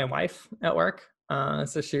met my wife at work.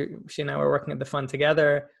 So she and I were working at the fund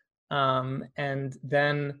together, and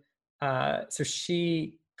then so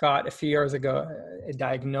she got a few years ago a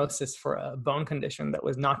diagnosis for a bone condition that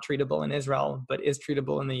was not treatable in Israel, but is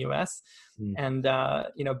treatable in the US. And,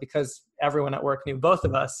 because everyone at work knew both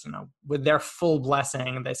of us, with their full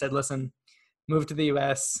blessing, they said, listen, move to the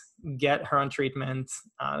US, get her on treatment.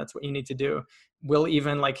 That's what you need to do. We'll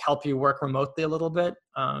even help you work remotely a little bit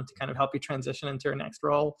to kind of help you transition into your next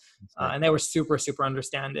role. And they were super, super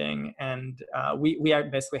understanding. And we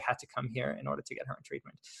basically had to come here in order to get her on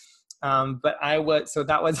treatment. But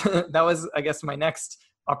that was, I guess, my next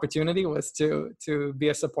opportunity was to be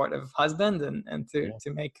a supportive husband and to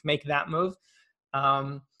make that move.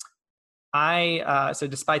 So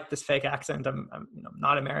despite this fake accent, I'm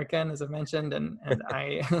not American, as I've mentioned, and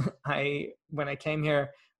I when I came here,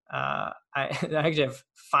 I actually have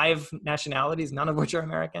 5 nationalities, none of which are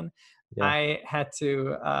American. Yeah. I had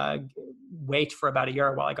to wait for about a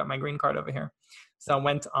year while I got my green card over here. So I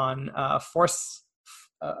went on a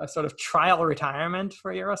sort of trial retirement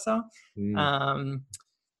for a year or so.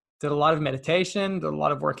 Did a lot of meditation, did a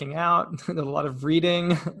lot of working out, did a lot of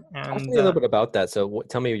reading. And tell me a little bit about that. So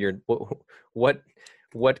tell me what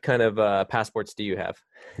kind of passports do you have?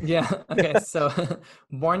 Yeah. Okay. So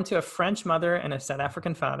born to a French mother and a South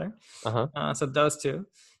African father. So those two.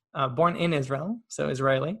 Born in Israel, so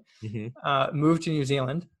Israeli. Moved to New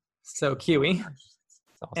Zealand, so Kiwi.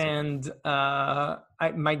 Awesome. And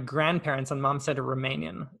my grandparents on mom's side are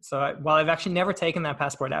Romanian. So while I've actually never taken that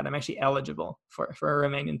passport out, I'm actually eligible for a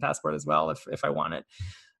Romanian passport as well if I want it.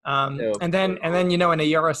 And then in a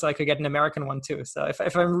year or so I could get an American one too. So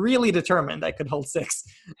if I'm really determined, I could hold 6.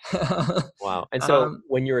 Wow. And so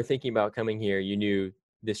when you were thinking about coming here, you knew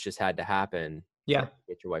this just had to happen. Yeah. To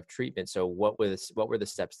get your wife treatment. So what were the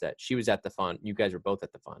steps that she was at the fund? You guys were both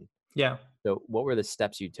at the fund. Yeah. So what were the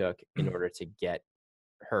steps you took in order to get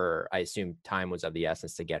her? I assume time was of the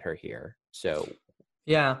essence to get her here. So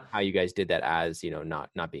yeah, how you guys did that as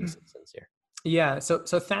not being citizens here. Yeah. So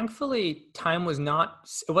thankfully time it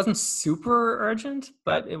wasn't super urgent,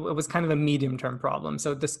 but it was kind of a medium term problem.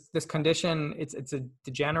 So this condition, it's a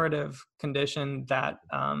degenerative condition that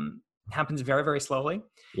happens very, very slowly.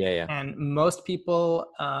 Yeah. And most people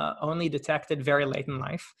only detect it very late in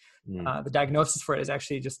life. The diagnosis for it is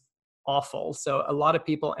actually just awful. So a lot of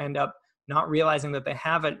people end up not realizing that they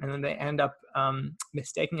have it, and then they end up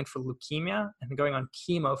mistaking it for leukemia and going on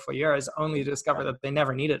chemo for years, only to discover that they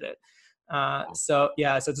never needed it. So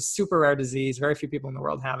it's a super rare disease. Very few people in the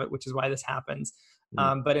world have it, which is why this happens.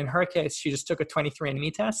 But in her case, she just took a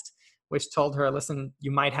 23andMe test, which told her, listen,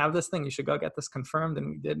 you might have this thing. You should go get this confirmed. And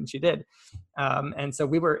we did, and she did. And so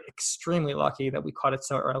we were extremely lucky that we caught it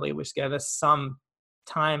so early, which gave us some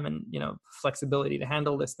time and, flexibility to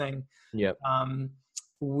handle this thing. Yep.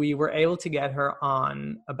 We were able to get her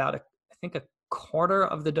on about a quarter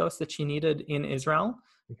of the dose that she needed in Israel.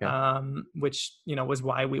 Okay. Which, was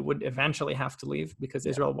why we would eventually have to leave, because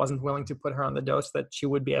Israel wasn't willing to put her on the dose that she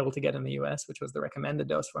would be able to get in the US, which was the recommended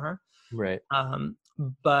dose for her. Right. So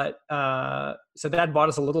that bought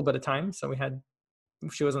us a little bit of time. So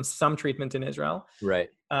she was on some treatment in Israel. Right.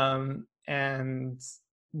 And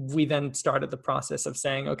we then started the process of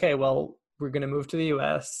saying, okay, well, we're going to move to the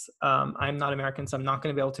US. I'm not American, so I'm not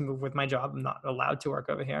going to be able to move with my job. I'm not allowed to work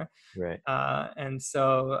over here. Right. And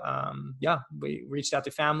so, we reached out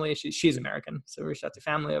to family. She's American. So we reached out to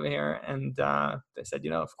family over here, and they said,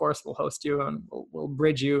 of course we'll host you and we'll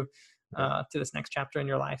bridge you to this next chapter in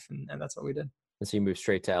your life. And that's what we did. And so you moved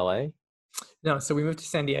straight to LA? No, so we moved to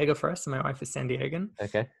San Diego first. And my wife is San Diegan,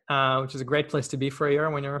 Okay. which is a great place to be for a year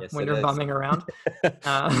when Yes, when it you're is. bumming around.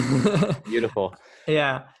 Uh, Beautiful.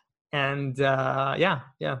 yeah, and yeah.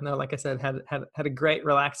 No, like I said, had a great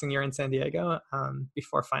relaxing year in San Diego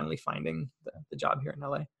before finally finding the job here in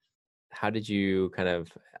LA. How did you kind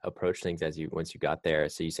of approach things once you got there?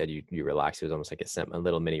 So you said you relaxed. It was almost like a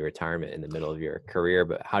little mini retirement in the middle of your career,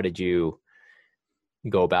 but how did you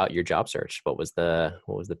go about your job search? What was the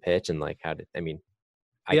pitch, and like, I can,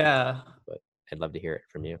 Yeah, but I'd love to hear it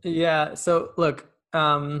from you. yeah. So look,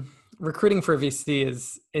 recruiting for a VC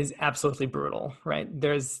is absolutely brutal, right?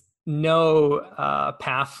 There's no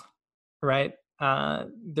path, right?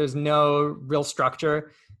 There's no real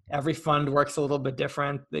structure. Every fund works a little bit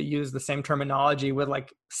different. They use the same terminology with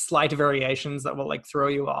like slight variations that will like throw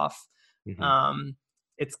you off. Hmm.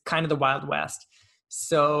 It's kind of the Wild West.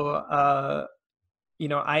 So I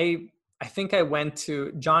think I went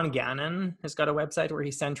to John Gannon has got a website where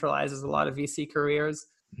he centralizes a lot of VC careers.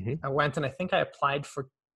 Hmm. I went and I think I applied for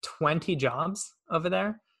 20 jobs over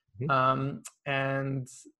there. Hmm. And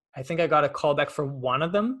I think I got a call back for one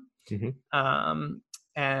of them. Hmm.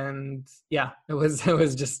 And yeah, it was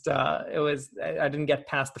just I didn't get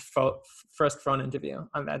past the first phone interview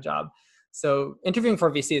on that job. So interviewing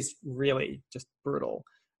for VC is really just brutal.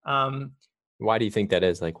 Um, Why do you think that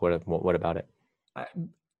is? Like, what about it? I,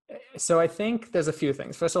 so I think there's a few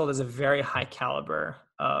things. First of all, there's a very high caliber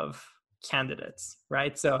of candidates,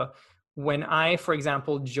 right? So when I, for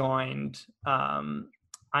example, joined ING,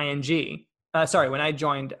 when I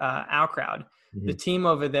joined OurCrowd, the Hmm. team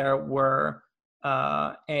over there were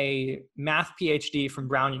a math PhD from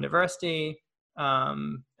Brown University.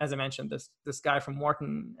 As I mentioned, this guy from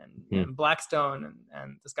Wharton and Blackstone,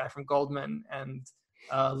 and this guy from Goldman and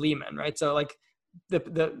Lehman, right? So like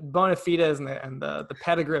the bona fides and the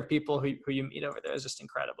pedigree of people who you meet over there is just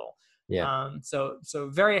incredible. Yeah. So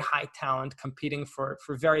very high talent competing for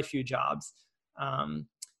very few jobs.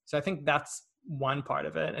 So I think that's one part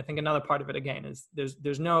of it. I think another part of it again is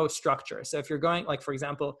there's no structure. So if you're going, like for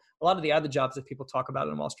example, a lot of the other jobs that people talk about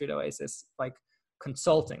in Wall Street Oasis, like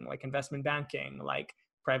consulting, like investment banking, like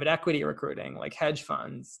private equity recruiting, like hedge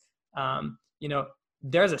funds,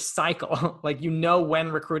 there's a cycle. Like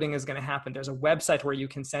when recruiting is going to happen. There's a website where you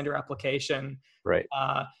can send your application, Right.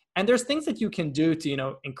 and there's things that you can do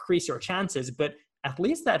to increase your chances. But at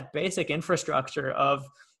least that basic infrastructure of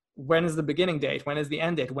when is the beginning date, when is the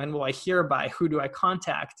end date, when will I hear by, who do I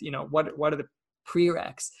contact, what are the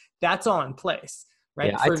prereqs, that's all in place,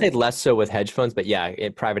 right? Yeah, I'd say less so with hedge funds, but yeah,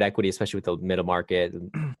 in private equity, especially with the middle market,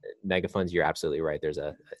 mega funds, you're absolutely right. There's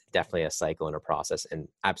definitely a cycle and a process, and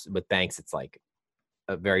with banks, it's like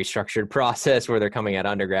a very structured process where they're coming at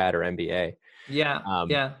undergrad or MBA. Yeah,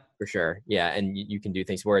 yeah, For sure. Yeah, and you can do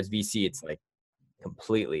things. Whereas VC, it's like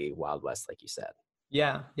completely Wild West, like you said.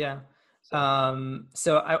 yeah, yeah. So.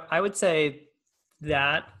 So I would say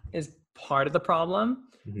that is part of the problem.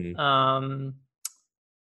 Hmm.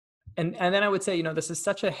 And then I would say, this is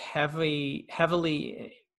such a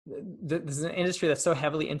this is an industry that's so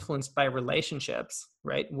heavily influenced by relationships,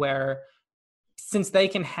 right? Where since they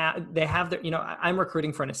have their, I'm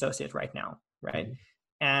recruiting for an associate right now, right? Hmm.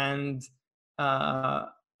 And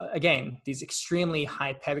again, these extremely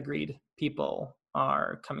high pedigreed people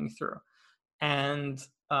are coming through. And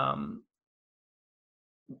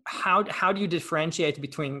how do you differentiate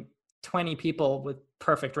between 20 people with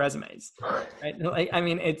perfect resumes, right? Like, I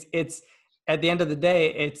mean, it's at the end of the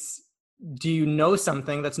day, it's, do you know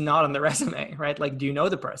something that's not on the resume, right? Like, do you know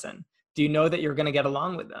the person? Do you know that you're going to get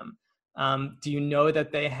along with them? Do you know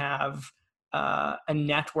that they have a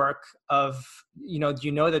network of, do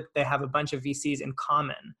you know that they have a bunch of VCs in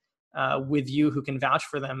common with you who can vouch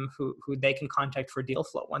for them, who they can contact for deal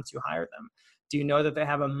flow once you hire them? Do you know that they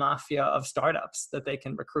have a mafia of startups that they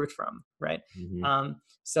can recruit from, right? Hmm.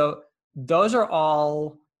 So those are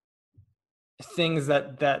all things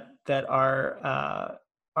that are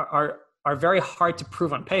very hard to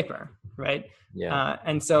prove on paper, right? Yeah.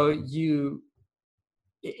 And so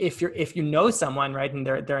if you know someone, right, and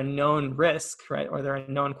they're a known risk, right, or they're a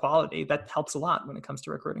known quality, that helps a lot when it comes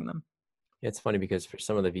to recruiting them. It's funny because for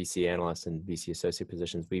some of the VC analysts and VC associate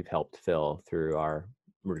positions we've helped fill through our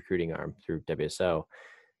recruiting arm through WSO,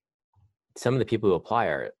 some of the people who apply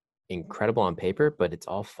are incredible on paper, but it's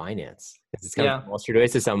all finance. It's coming from Wall Street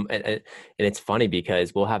Oasis. And it's funny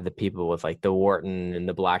because we'll have the people with like the Wharton and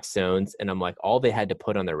the Blackstones, and I'm like, all they had to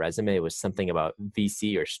put on their resume was something about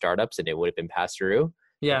VC or startups, and it would have been passed through.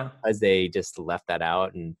 Yeah. Because they just left that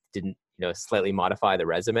out and didn't, slightly modify the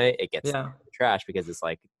resume, it gets trash because it's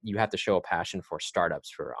like you have to show a passion for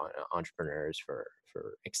startups, for entrepreneurs, for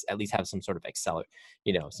for at least have some sort of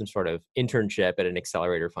some sort of internship at an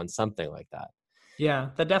accelerator fund, something like that. Yeah,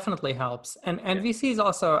 that definitely helps. And VCs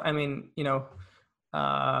also, I mean,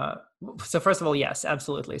 so first of all, yes,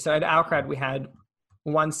 absolutely. So at Outcrowd, we had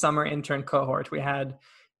one summer intern cohort. We had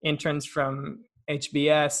interns from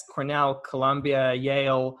HBS, Cornell, Columbia,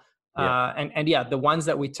 Yale, and the ones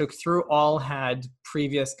that we took through all had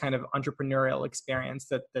previous kind of entrepreneurial experience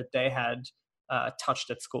that they had touched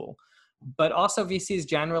at school. But also VCs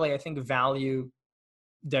generally, I think, value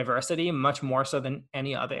diversity much more so than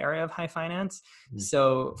any other area of high finance.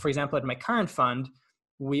 So, for example, at my current fund,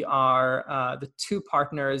 we are the two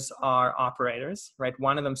partners are operators, right?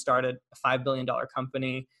 One of them started a $5 billion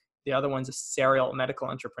company. The other one's a serial medical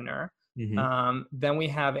entrepreneur. Then we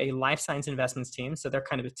have a life science investments team. So they're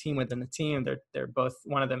kind of a team within the team. They're both,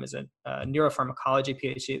 one of them is a neuropharmacology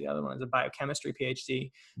PhD. The other one is a biochemistry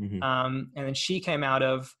PhD. And then she came out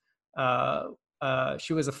of,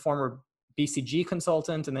 she was a former BCG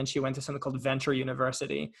consultant, and then she went to something called Venture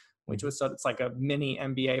University, which was, so it's like a mini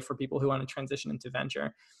MBA for people who want to transition into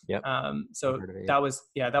venture. So that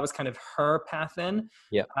was kind of her path in.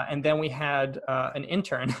 And then we had an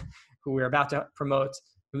intern who we were about to promote,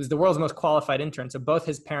 who was the world's most qualified intern. So both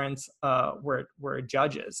his parents were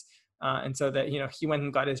judges. And so that, he went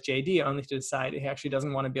and got his JD only to decide he actually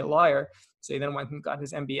doesn't want to be a lawyer. So he then went and got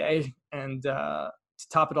his MBA, and to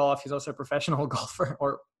top it all off, he's also a professional golfer,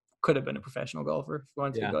 or could have been a professional golfer if he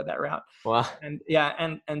wanted to go that route. Wow.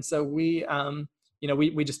 And so we,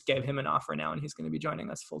 we just gave him an offer now, and he's going to be joining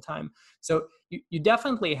us full time. So you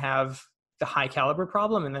definitely have the high caliber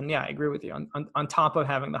problem. And then, I agree with you. On top of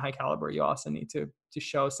having the high caliber, you also need to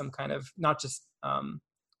show some kind of, not just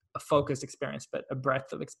a focused experience, but a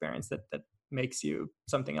breadth of experience that makes you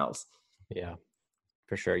something else. Yeah,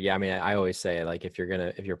 for sure. Yeah. I mean, I always say, like, if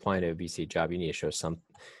you're applying to a VC job, you need to show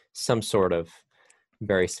some sort of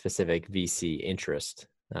very specific VC interest.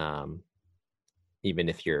 Even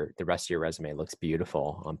if the rest of your resume looks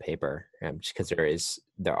beautiful on paper, just because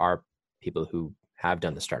there are people who have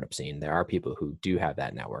done the startup scene. There are people who do have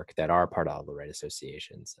that network, that are part of all the right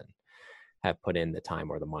associations and have put in the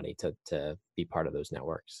time or the money to be part of those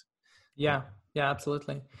networks. Yeah,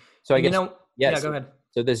 absolutely. So I guess, go ahead.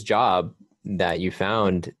 So this job that you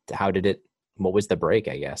found, what was the break,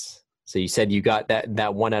 I guess? So you said you got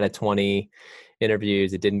that 1 out of 20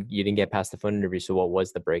 interviews. You didn't get past the phone interview. So what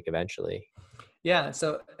was the break eventually? Yeah.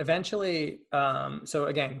 So eventually, so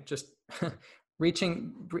again, just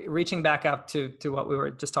reaching back up to what we were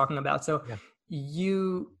just talking about. So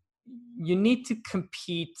you need to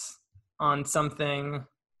compete on something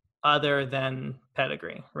other than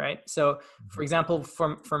pedigree, right? So for example,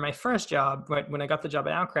 for my first job, when I got the job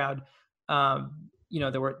at Outcrowd,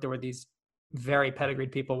 there were these very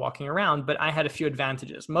pedigreed people walking around, but I had a few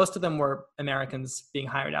advantages. Most of them were Americans being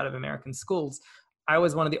hired out of American schools. I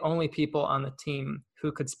was one of the only people on the team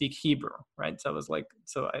who could speak Hebrew, right? So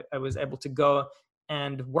I was able to go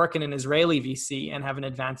and work in an Israeli VC and have an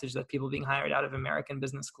advantage that people being hired out of American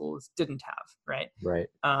business schools didn't have, right? Right.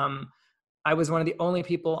 I was one of the only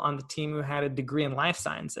people on the team who had a degree in life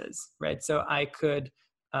sciences, right? So I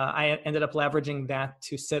ended up leveraging that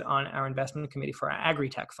to sit on our investment committee for our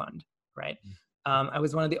agri-tech fund, right? I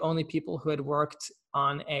was one of the only people who had worked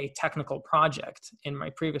on a technical project in my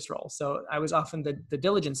previous role. So I was often the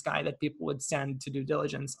diligence guy that people would send to do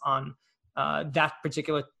diligence on that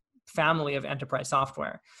particular family of enterprise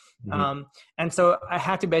software. And so I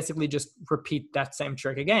had to basically just repeat that same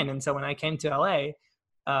trick again. And so when I came to LA,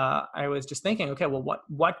 I was just thinking, okay, well,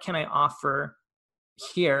 what can I offer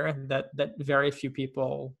here that very few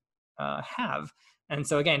people have? And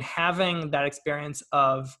so again, having that experience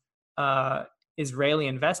of Israeli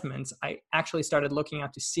investments, I actually started looking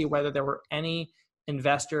out to see whether there were any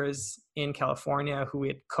investors in California who we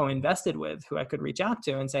had co-invested with, who I could reach out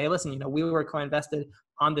to and say, hey, listen, we were co-invested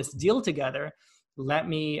on this deal together. Let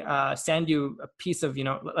me send you a piece of,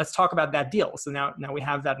 let's talk about that deal. So now we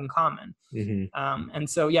have that in common. And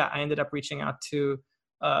so, I ended up reaching out to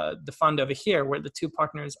the fund over here where the two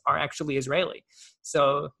partners are actually Israeli.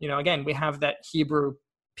 So, again, we have that Hebrew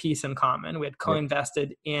piece in common. We had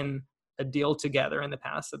co-invested in a deal together in the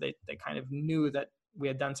past. So they kind of knew that we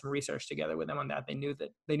had done some research together with them on that. They knew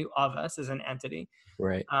of us as an entity.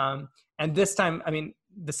 Right. And this time,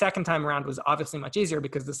 the second time around was obviously much easier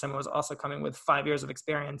because this time I was also coming with 5 years of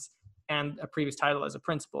experience and a previous title as a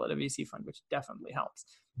principal at a VC fund, which definitely helps.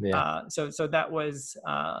 Yeah. So that was,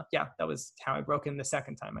 that was how I broke in the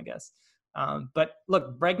second time, I guess. But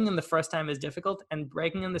look, breaking in the first time is difficult, and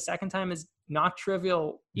breaking in the second time is not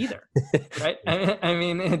trivial either, right?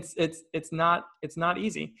 It's not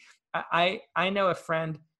easy. I know a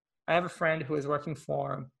friend. I have a friend who is working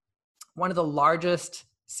for one of the largest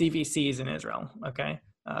CVCs in Israel, okay?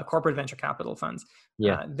 Corporate venture capital funds.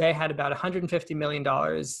 Yeah. They had about $150 million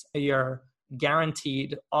a year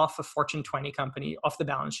guaranteed off a Fortune 20 company off the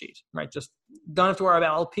balance sheet, right? Just don't have to worry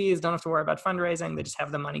about LPs, don't have to worry about fundraising. They just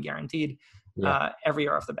have the money guaranteed every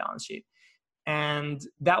year off the balance sheet. And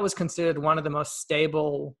that was considered one of the most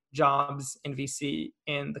stable jobs in VC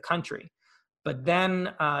in the country. But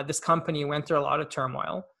then this company went through a lot of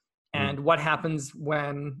turmoil. And what happens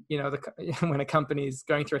when, you know, when a company is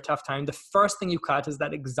going through a tough time? The first thing you cut is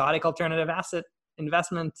that exotic alternative asset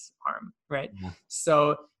investment arm, right? Yeah.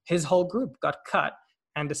 So his whole group got cut.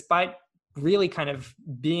 And despite really kind of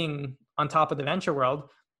being on top of the venture world,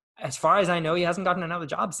 as far as I know, he hasn't gotten another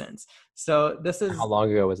job since. So this is... How long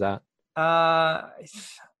ago was that?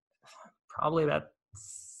 Probably about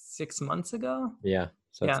 6 months ago. Yeah.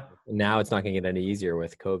 So now it's not going to get any easier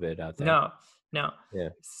with COVID out there. No. Yeah.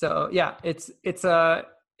 So yeah, it's a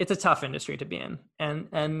tough industry to be in,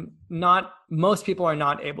 and not most people are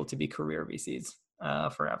not able to be career VCs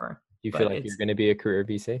forever. You feel like you're going to be a career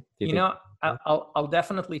VC? I'll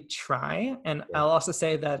definitely try, and I'll also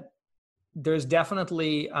say that there's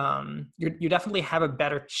definitely you definitely have a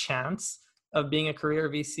better chance of being a career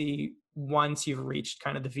VC once you've reached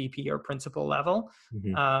kind of the VP or principal level.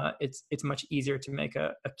 It's much easier to make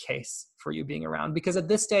a case for you being around, because at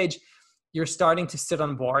this stage you're starting to sit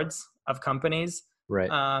on boards of companies. Right.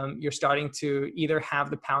 You're starting to either have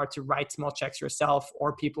the power to write small checks yourself,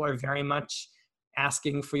 or people are very much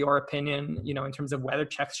asking for your opinion, you know, in terms of whether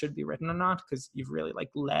checks should be written or not, because you've really like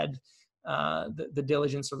led the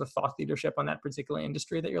diligence or the thought leadership on that particular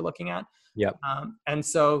industry that you're looking at. Yep. And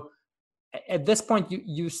so at this point,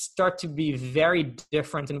 you start to be very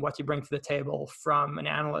different in what you bring to the table from an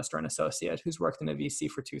analyst or an associate who's worked in a VC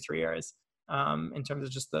for 2-3 years, in terms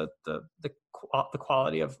of just the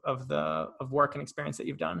quality of work and experience that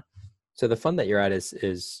you've done. So the fund that you're at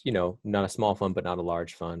is, you know, not a small fund, but not a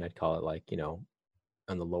large fund. I'd call it like, you know,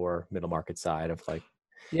 on the lower middle market side of like.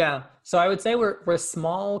 Yeah. So I would say we're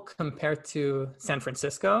small compared to San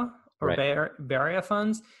Francisco or Right. Bay Area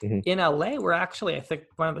funds. In LA, we're actually, I think,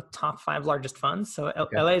 one of the top 5 largest funds. So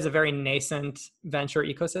LA is a very nascent venture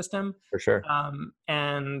ecosystem. For sure.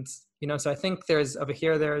 And, you know, so I think there's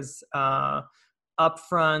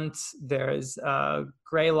Upfront, there's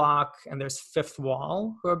Greylock, and there's Fifth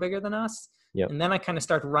Wall, who are bigger than us. Yep. And then I kind of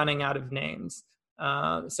start running out of names.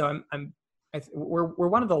 So we're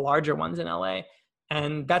one of the larger ones in LA.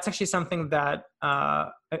 And that's actually something that I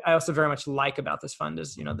also very much like about this fund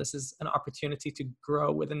is, you know, this is an opportunity to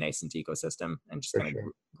grow with a nascent ecosystem and just kind of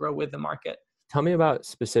grow with the market. Tell me about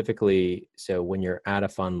specifically, so when you're at a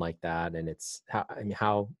fund like that, and it's,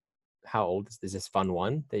 how old is this fund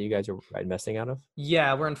 1 that you guys are investing out of?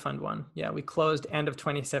 Yeah, we're in fund 1. Yeah, we closed end of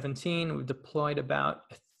 2017. We've deployed about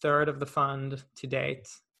a third of the fund to date.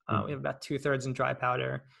 We have about 2/3 in dry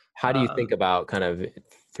powder. How do you think about kind of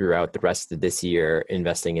throughout the rest of this year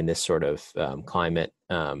investing in this sort of climate?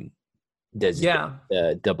 Does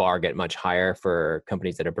the bar get much higher for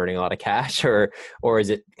companies that are burning a lot of cash, or is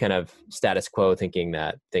it kind of status quo, thinking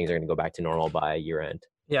that things are going to go back to normal by year end?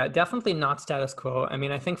 Yeah, definitely not status quo. I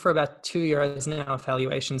mean, I think for about 2 years now,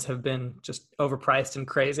 valuations have been just overpriced and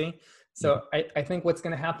crazy. So I think what's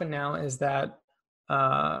going to happen now is that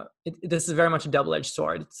this is very much a double-edged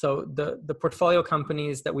sword. So the portfolio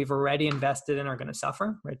companies that we've already invested in are going to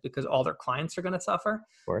suffer, right? Because all their clients are going to suffer.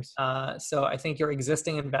 Of course. So I think your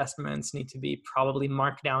existing investments need to be probably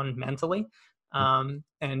marked down mentally.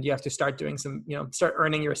 And you have to start doing some, you know, start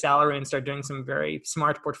earning your salary and start doing some very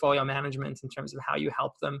smart portfolio management in terms of how you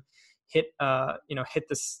help them hit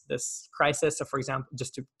this crisis. So for example,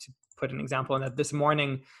 just to put an example in that, this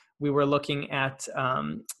morning, we were looking at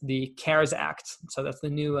the CARES Act. So that's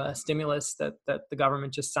the new stimulus that the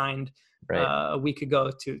government just signed a week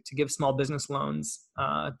ago to give small business loans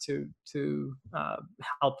to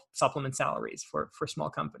help supplement salaries for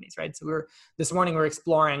small companies, right? So this morning we're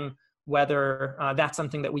exploring whether that's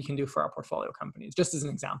something that we can do for our portfolio companies, just as an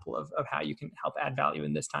example of how you can help add value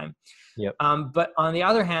in this time. Yep. But on the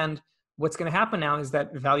other hand, what's going to happen now is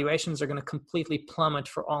that valuations are going to completely plummet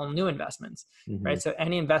for all new investments, right? So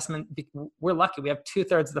any investment, we're lucky, we have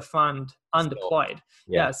 2/3 of the fund undeployed.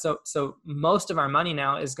 So most of our money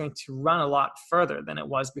now is going to run a lot further than it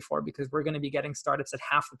was before, because we're going to be getting startups at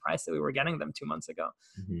half the price that we were getting them 2 months ago.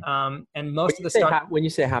 And most of the when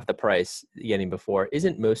you say half the price getting before,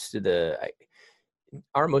 isn't most of the,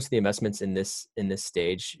 are most of the investments in this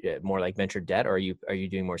stage more like venture debt, or are you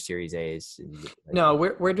doing more Series A's? No,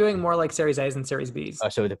 we're doing more like Series A's and Series B's. Oh,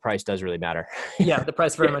 so the price does really matter. Yeah, the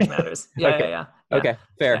price very much matters. Yeah, Okay. yeah. Okay,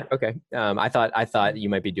 fair. Yeah. Okay. I thought you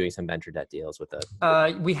might be doing some venture debt deals with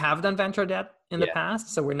the. We have done venture debt in the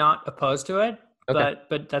past, so we're not opposed to it. Okay.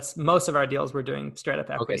 But that's most of our deals. We're doing straight up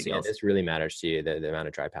equity Okay, so deals. this really matters to you, the amount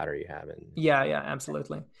of dry powder you have. And Yeah,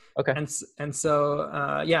 absolutely. Okay. And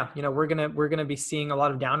so we're gonna be seeing a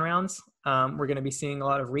lot of down rounds. We're gonna be seeing a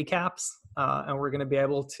lot of recaps, and we're gonna be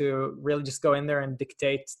able to really just go in there and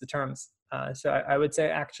dictate the terms. So I would say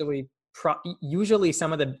actually. Usually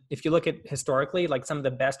if you look at historically, like some of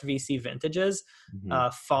the best VC vintages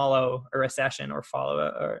follow a recession or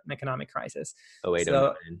follow an economic crisis. 08,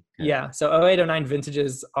 so 09. yeah, so 08, 09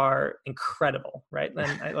 vintages are incredible, right?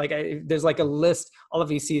 And there's like a list, all of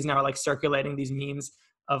VCs now are like circulating these memes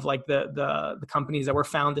of like the companies that were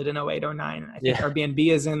founded in 08, 09. I think Airbnb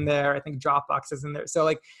is in there. I think Dropbox is in there. So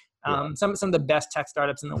like some of the best tech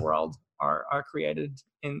startups in the world are created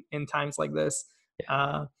in times like this.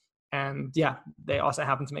 And they also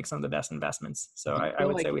happen to make some of the best investments. So I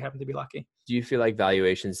would say we happen to be lucky. Do you feel like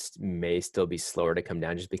valuations may still be slower to come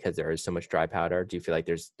down just because there is so much dry powder? Do you feel like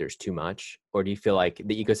there's too much? Or do you feel like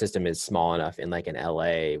the ecosystem is small enough in like an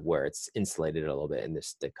LA where it's insulated a little bit in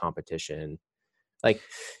the competition? Like,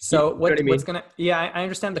 so what's going to, I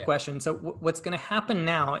understand the question. So what's going to happen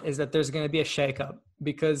now is that there's going to be a shakeup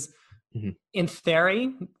because in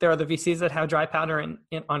theory, there are the VCs that have dry powder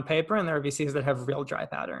on paper, and there are VCs that have real dry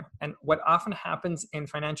powder. And what often happens in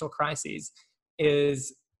financial crises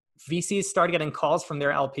is VCs start getting calls from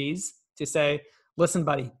their LPs to say, listen,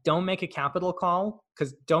 buddy, don't make a capital call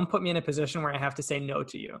because don't put me in a position where I have to say no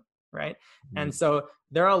to you, right? And so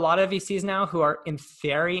there are a lot of VCs now who are in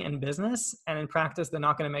theory in business, and in practice, they're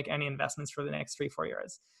not going to make any investments for the next 3-4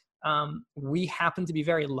 years. We happen to be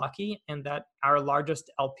very lucky in that our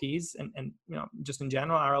largest LPs and just in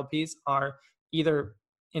general, our LPs are either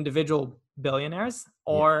individual billionaires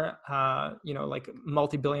or, like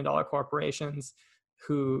multi-billion-dollar corporations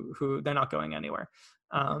who they're not going anywhere.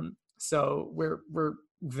 So we're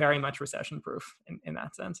very much recession-proof in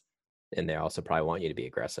that sense. And they also probably want you to be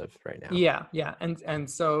aggressive right now. Yeah. And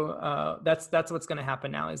so that's what's going to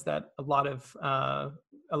happen now is that a lot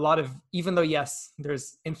of, even though, yes,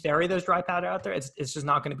 there's dry powder out there, it's just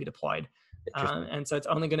not going to be deployed. And so it's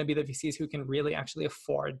only going to be the VCs who can really actually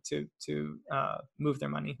afford to move their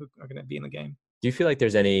money who are going to be in the game. Do you feel like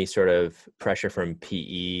there's any sort of pressure from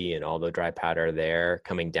PE and all the dry powder there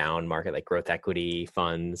coming down market, like growth equity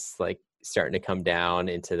funds, like starting to come down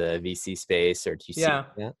into the VC space, or do you see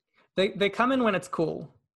that? They come in when it's cool.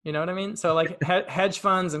 You know what I mean? So like hedge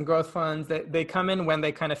funds and growth funds, they come in when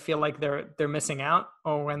they kind of feel like they're missing out,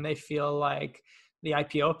 or when they feel like the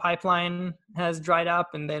IPO pipeline has dried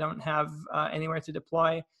up and they don't have anywhere to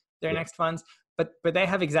deploy their next funds. But they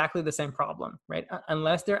have exactly the same problem, right?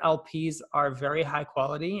 Unless their LPs are very high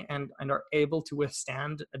quality and are able to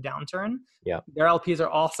withstand a downturn, their LPs are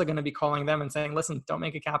also going to be calling them and saying, listen, don't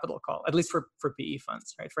make a capital call, at least for PE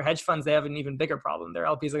funds, right? For hedge funds, they have an even bigger problem. Their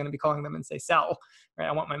LPs are going to be calling them and say, sell, right?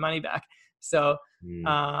 I want my money back. So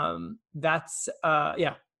that's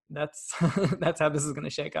that's how this is going to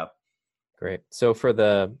shake up. Great. So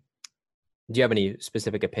do you have any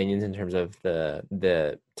specific opinions in terms of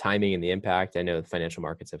the timing and the impact? I know the financial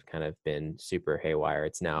markets have kind of been super haywire.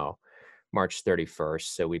 It's now March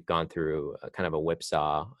 31st. So we've gone through a kind of a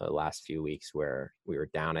whipsaw the last few weeks where we were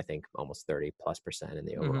down, I think, almost 30+% in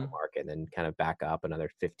the overall market, and then kind of back up another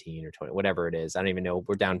 15 or 20, whatever it is. I don't even know.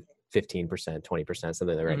 We're down 15%, 20%,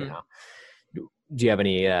 something like right now. Do you have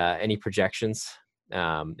any projections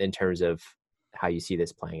in terms of how you see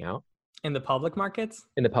this playing out? In the public markets?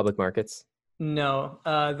 In the public markets. No,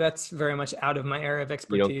 that's very much out of my area of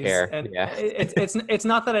expertise. You don't care. And it's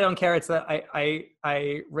not that I don't care. It's that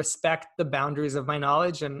I respect the boundaries of my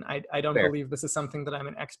knowledge, and I don't believe this is something that I'm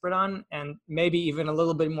an expert on. And maybe even a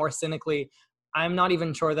little bit more cynically, I'm not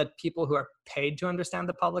even sure that people who are paid to understand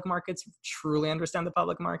the public markets truly understand the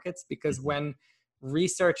public markets, because when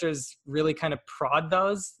researchers really kind of prod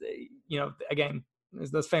those, again,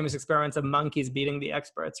 there's those famous experiments of monkeys beating the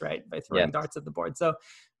experts, right, by throwing darts at the board. So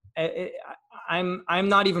I'm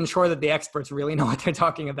not even sure that the experts really know what they're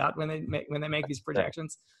talking about when they make these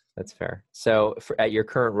projections. That's fair. So at your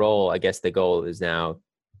current role, I guess the goal is now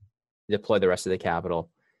deploy the rest of the capital,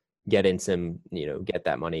 get in some, get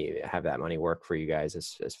that money, have that money work for you guys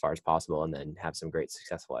as far as possible, and then have some great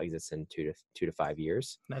successful exits in 2 to 5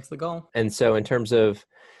 years. That's the goal. And so in terms of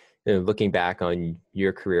looking back on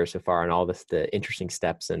your career so far and all the interesting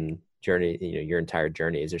steps and journey, your entire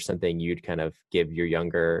journey, is there something you'd kind of give your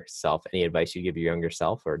younger self, any advice you give your younger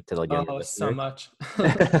self or to like younger Oh, so listeners? much.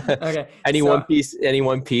 Okay. Any So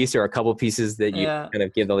one piece or a couple pieces that you yeah. kind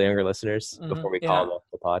of give the younger listeners before we Yeah. call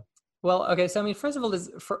the pod? Well, okay. So, I mean, first of all,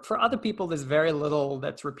 for other people, there's very little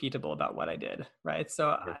that's repeatable about what I did, right?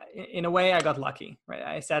 So, Sure. in a way, I got lucky, right?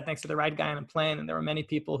 I sat next to the right guy on a plane, and there were many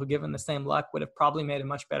people who, given the same luck, would have probably made a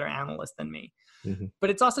much better analyst than me. Mm-hmm. But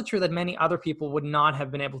it's also true that many other people would not have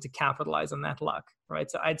been able to capitalize on that luck, right?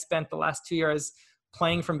 So, I'd spent the last 2 years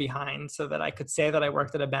playing from behind so that I could say that I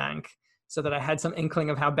worked at a bank, so that I had some inkling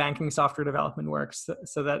of how banking software development works,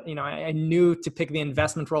 so that, I knew to pick the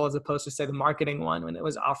investment role as opposed to, say, the marketing one when it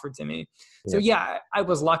was offered to me. So yeah, I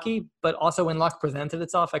was lucky, but also when luck presented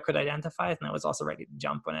itself, I could identify it, and I was also ready to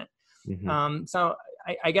jump on it. Mm-hmm. So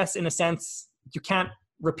I guess in a sense, you can't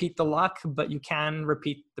repeat the luck, but you can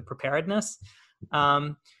repeat the preparedness.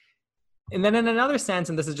 And then in another sense,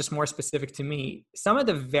 and this is just more specific to me, some of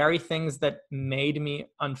the very things that made me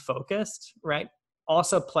unfocused, right,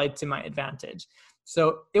 also played to my advantage.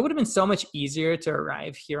 So it would have been so much easier to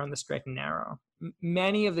arrive here on the straight and narrow.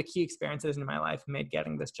 Many of the key experiences in my life made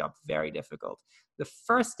getting this job very difficult. The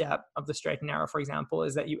first step of the straight and narrow, for example,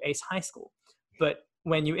 is that you ace high school. But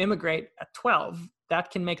when you immigrate at 12, that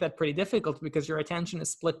can make that pretty difficult because your attention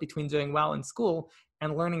is split between doing well in school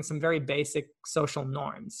and learning some very basic social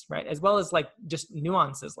norms, right? As well as like just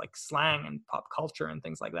nuances like slang and pop culture and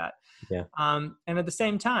things like that. Yeah. And at the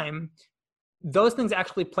same time, those things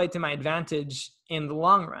actually played to my advantage in the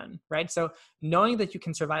long run, right? So knowing that you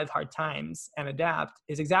can survive hard times and adapt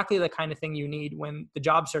is exactly the kind of thing you need when the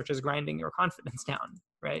job search is grinding your confidence down,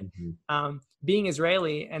 right? Mm-hmm. Being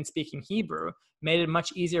Israeli and speaking Hebrew made it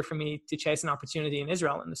much easier for me to chase an opportunity in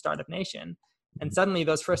Israel in the startup nation. And suddenly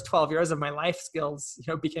those first 12 years of my life skills,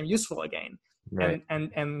 became useful again. Right.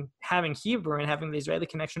 And having Hebrew and having the Israeli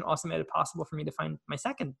connection also made it possible for me to find my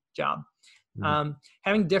second job. Mm-hmm.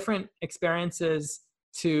 Having different experiences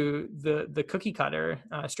to the cookie cutter,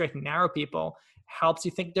 straight and narrow people helps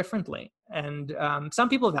you think differently. And some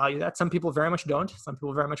people value that. Some people very much don't. Some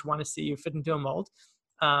people very much want to see you fit into a mold.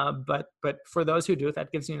 But for those who do,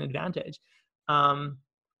 that gives you an advantage.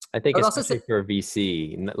 I think especially for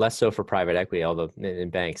VC, less so for private equity, although in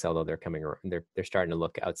banks, although they're coming around, they're starting to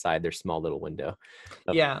look outside their small little window.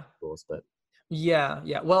 Yeah. Tools, but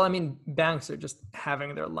Yeah. Well, I mean, banks are just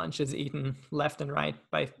having their lunches eaten left and right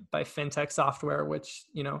by fintech software, which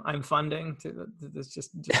I'm funding. That's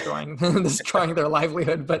just destroying their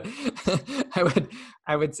livelihood. But I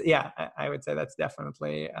would say that's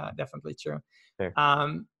definitely true. Fair.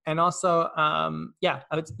 And also, all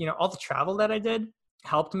the travel that I did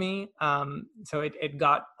helped me. So it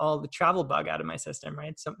got all the travel bug out of my system,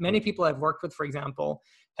 right? So many people I've worked with, for example,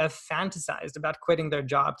 have fantasized about quitting their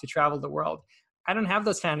job to travel the world. I don't have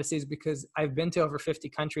those fantasies because I've been to over 50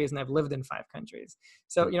 countries and I've lived in 5 countries.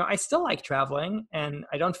 So, I still like traveling, and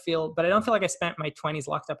I don't feel like I spent my 20s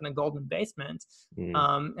locked up in a golden basement.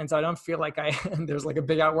 And so I don't feel like there's like a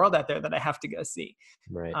big out world out there that I have to go see.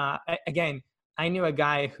 Right. I knew a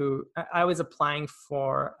guy who I was applying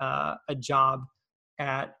for a job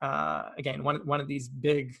at, one of these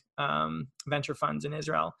big venture funds in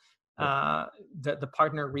Israel. The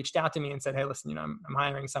partner reached out to me and said, "Hey, listen, I'm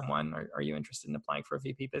hiring someone. Are you interested in applying for a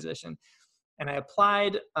VP position?" And I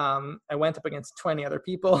applied. I went up against 20 other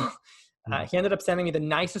people. He ended up sending me the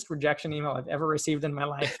nicest rejection email I've ever received in my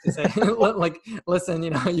life to say, like, listen,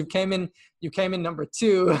 you came in number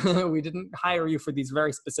 2. We didn't hire you for these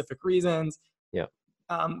very specific reasons. Yeah.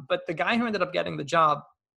 But the guy who ended up getting the job,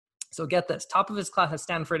 so get this, top of his class at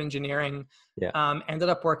Stanford Engineering, ended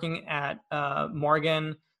up working at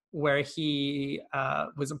Morgan, where he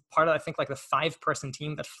was a part of, I think, like the 5-person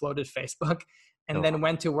team that floated Facebook, and then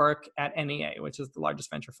went to work at NEA, which is the largest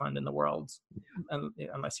venture fund in the world,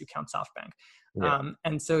 unless you count SoftBank. Yeah.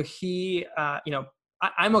 And so he,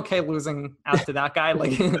 I'm okay losing out to that guy.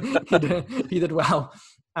 Like he did well.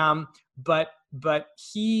 But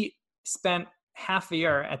he spent half a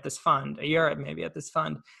year at this fund, a year maybe at this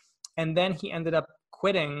fund. And then he ended up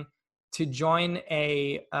quitting to join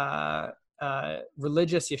a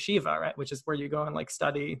religious yeshiva, right? Which is where you go and like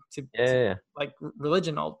study to like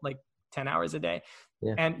religion all like 10 hours a day.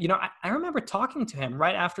 Yeah. And, I remember talking to him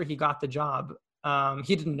right after he got the job.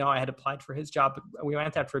 He didn't know I had applied for his job, but we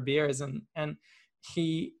went out for beers, and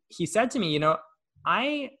he said to me,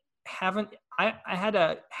 I had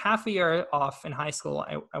a half a year off in high school.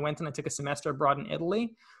 I went and I took a semester abroad in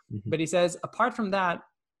Italy, but he says, apart from that,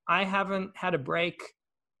 I haven't had a break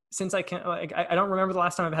since I don't remember the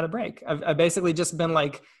last time I've had a break. I've basically just been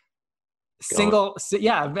like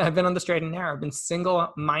I've been on the straight and narrow. I've been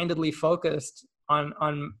single-mindedly focused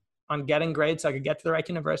on getting grades so I could get to the right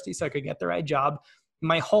university, so I could get the right job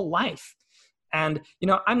my whole life. And,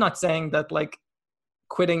 I'm not saying that like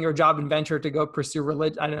quitting your job and venture to go pursue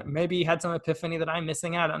religion, I don't know, maybe you had some epiphany that I'm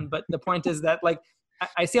missing out on, but the point is that like,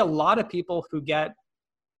 I see a lot of people who get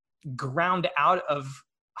ground out of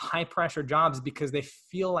high pressure jobs because they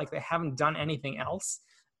feel like they haven't done anything else.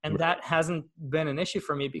 And that hasn't been an issue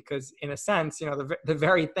for me because in a sense, the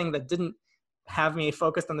very thing that didn't have me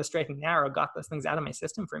focused on the straight and narrow got those things out of my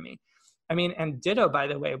system for me. I mean, and ditto, by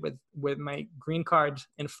the way, with my green card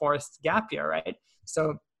enforced gap year, right?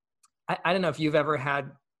 So I don't know if you've ever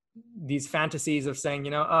had these fantasies of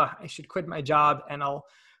saying, I should quit my job and I'll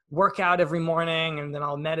work out every morning and then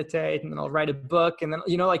I'll meditate and then I'll write a book and then,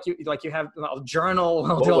 I'll journal.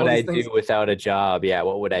 I'll what would I do without a job? Yeah.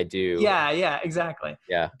 What would I do? Yeah, exactly.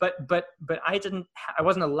 Yeah. But I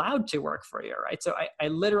wasn't allowed to work for a year, right? So I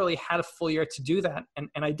literally had a full year to do that. And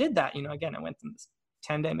I did that, again, I went to this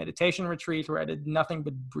 10-day meditation retreat where I did nothing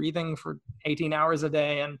but breathing for 18 hours a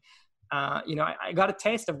day. And, I got a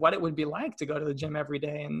taste of what it would be like to go to the gym every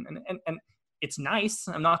day. And it's nice.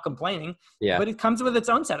 I'm not complaining, but it comes with its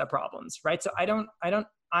own set of problems, right? So I don't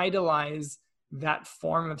idolize that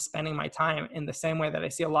form of spending my time in the same way that I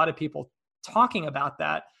see a lot of people talking about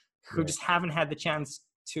that who just haven't had the chance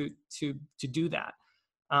to do that.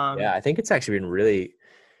 I think it's actually been really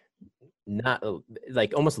not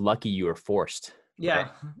like almost lucky you were forced. Yeah.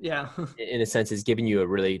 Right? Yeah. In a sense, it's giving you a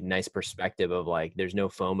really nice perspective of like, there's no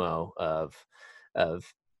FOMO of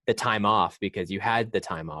the time off because you had the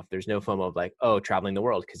time off. There's no FOMO of like, oh, traveling the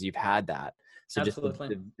world because you've had that. So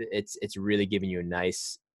Absolutely. It's really giving you a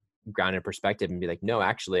nice grounded perspective and be like, no,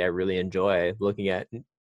 actually, I really enjoy looking at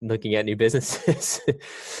new businesses.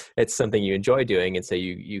 It's something you enjoy doing. And so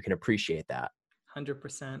you can appreciate that.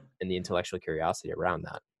 100%. And the intellectual curiosity around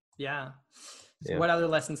that. Yeah. So what other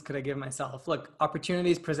lessons could I give myself? Look,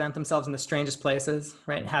 opportunities present themselves in the strangest places,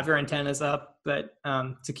 right? Have your antennas up, but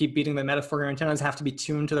to keep beating the metaphor, your antennas have to be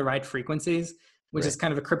tuned to the right frequencies, which is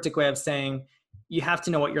kind of a cryptic way of saying you have to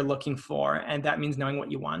know what you're looking for. And that means knowing what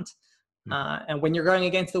you want. And when you're going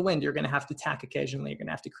against the wind, you're going to have to tack occasionally. You're going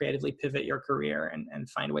to have to creatively pivot your career and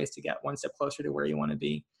find ways to get one step closer to where you want to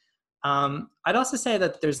be. I'd also say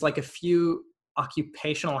that there's like a few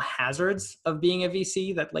occupational hazards of being a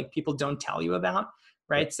VC that like people don't tell you about,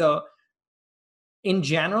 right? So in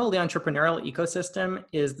general, the entrepreneurial ecosystem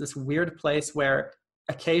is this weird place where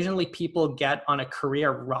occasionally people get on a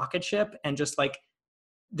career rocket ship and just like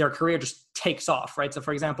their career just takes off, right? So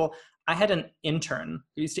for example, I had an intern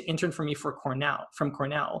who used to intern for me from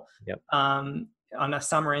Cornell on a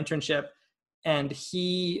summer internship, and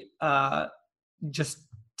he just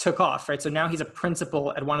took off, right? So now he's a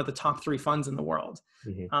principal at one of the top 3 funds in the world.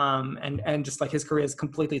 And just like his career has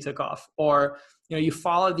completely took off. Or, you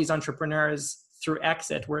follow these entrepreneurs through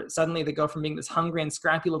exit where suddenly they go from being this hungry and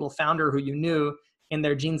scrappy little founder who you knew in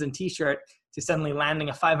their jeans and t-shirt to suddenly landing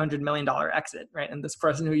a $500 million exit, right? And this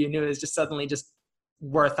person who you knew is just suddenly just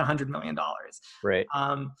worth $100 million. Right.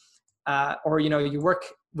 Or, you work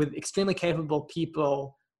with extremely capable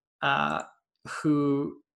people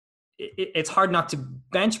who it's hard not to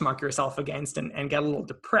benchmark yourself against and get a little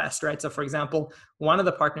depressed, right? So for example, one of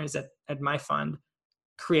the partners at my fund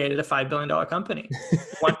created a $5 billion company.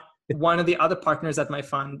 One of the other partners at my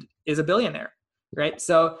fund is a billionaire, right?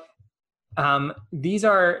 So these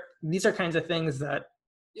are kinds of things that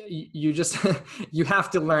you just, you have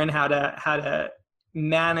to learn how to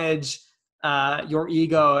manage your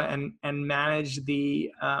ego and manage the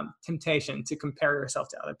temptation to compare yourself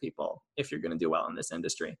to other people if you're going to do well in this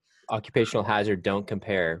industry. Occupational hazard, don't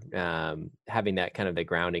compare. Having that kind of the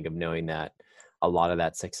grounding of knowing that a lot of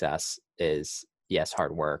that success is, yes,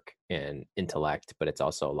 hard work and intellect, but it's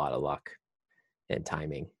also a lot of luck and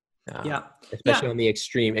timing. Especially on the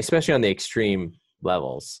extreme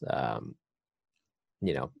levels.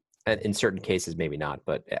 In certain cases, maybe not,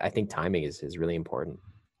 but I think timing is really important.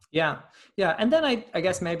 Yeah. And then I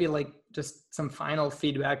guess maybe like just some final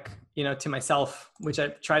feedback, to myself, which I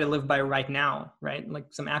try to live by right now, right? Like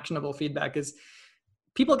some actionable feedback is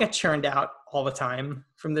people get churned out all the time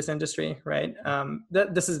from this industry, right?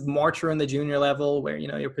 This is more true in the junior level where,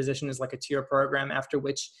 your position is like a tier program after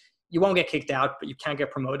which you won't get kicked out, but you can't get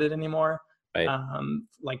promoted anymore. Right.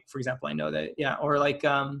 Like, for example, I know that, or like,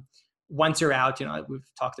 once you're out, we've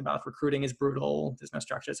talked about recruiting is brutal. There's no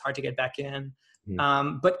structure. It's hard to get back in.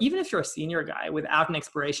 But even if you're a senior guy without an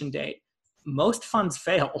expiration date, most funds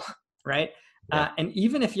fail, right? And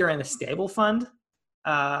even if you're in a stable fund,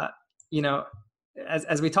 as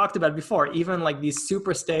we talked about before, even like these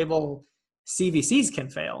super stable CVCs can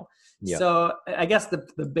fail. Yep. So I guess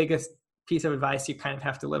the biggest piece of advice you kind of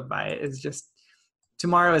have to live by is just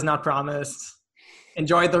tomorrow is not promised.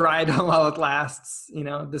 Enjoy the ride while it lasts.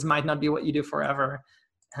 This might not be what you do forever.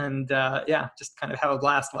 And just kind of have a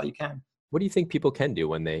blast while you can. What do you think people can do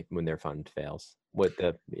when their fund fails? What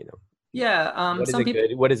is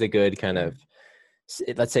a good kind of,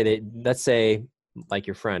 let's say like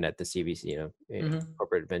your friend at the CVC,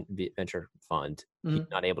 corporate venture fund, he's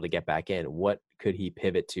not able to get back in. What could he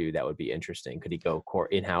pivot to that would be interesting? Could he go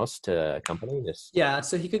in-house to a company? Yeah,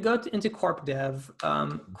 so he could go into corp dev.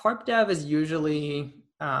 Corp dev is usually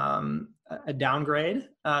a downgrade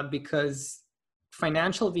because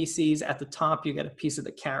financial VCs at the top, you get a piece of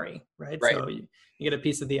the carry, right? So you get a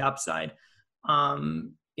piece of the upside.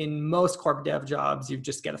 In most corp dev jobs, you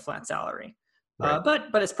just get a flat salary. But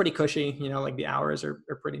it's pretty cushy, like the hours are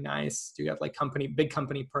pretty nice. You have like big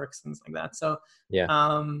company perks, things like that. So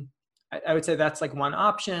I would say that's like one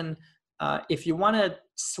option. If you want to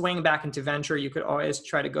swing back into venture, you could always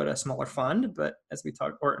try to go to a smaller fund, but as we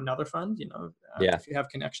talked, or another fund, if you have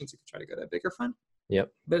connections, you could try to go to a bigger fund. Yep.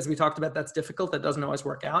 But as we talked about, that's difficult. That doesn't always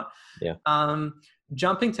work out. Yeah.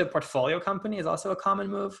 Jumping to a portfolio company is also a common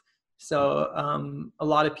move. So a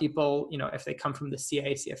lot of people, if they come from the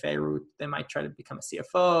CFA route, they might try to become a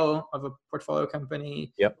CFO of a portfolio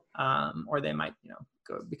company. Yep. Or they might,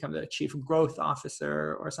 go become the chief growth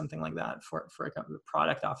officer or something like that for a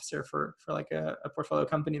product officer for like a portfolio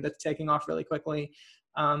company that's taking off really quickly.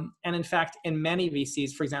 And in fact, in many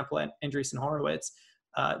VCs, for example, at Andreessen Horowitz,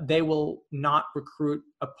 they will not recruit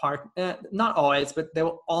a partner, not always, but they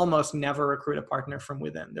will almost never recruit a partner from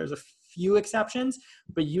within. There's a few exceptions,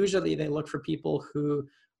 but usually they look for people who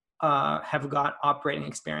have got operating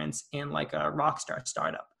experience in like a rockstar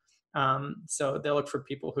startup. So they look for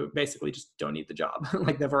people who basically just don't need the job.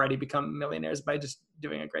 Like they've already become millionaires by just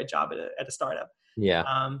doing a great job at a startup. Yeah.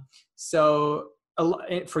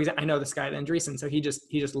 For example, I know this guy at Andreessen, so he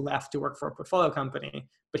just left to work for a portfolio company,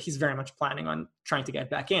 but he's very much planning on trying to get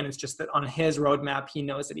back in. It's just that on his roadmap, he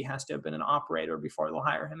knows that he has to have been an operator before they'll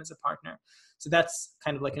hire him as a partner. So that's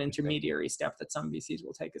kind of like an intermediary step that some VCs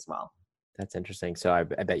will take as well. That's interesting. So I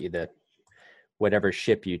bet you that whatever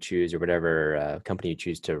ship you choose or whatever company you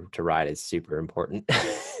choose to ride is super important.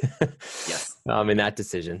 Yes. In that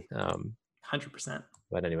decision. 100%.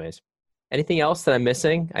 But anyways. Anything else that I'm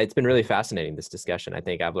missing? It's been really fascinating, this discussion. I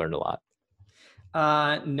think I've learned a lot.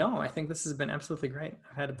 No, I think this has been absolutely great.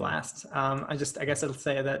 I've had a blast. I guess I'll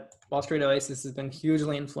say that Wall Street Oasis has been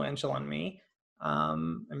hugely influential on me.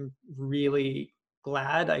 I'm really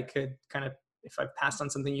glad I could kind of, if I passed on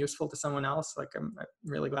something useful to someone else, like I'm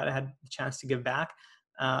really glad I had the chance to give back.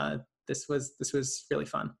 This was really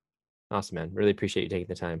fun. Awesome, man. Really appreciate you taking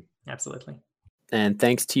the time. Absolutely. And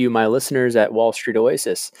thanks to you, my listeners at Wall Street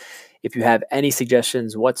Oasis. If you have any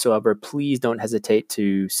suggestions whatsoever, please don't hesitate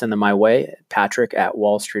to send them my way,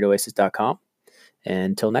 Patrick@wallstreetoasis.com.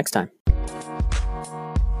 Until next time.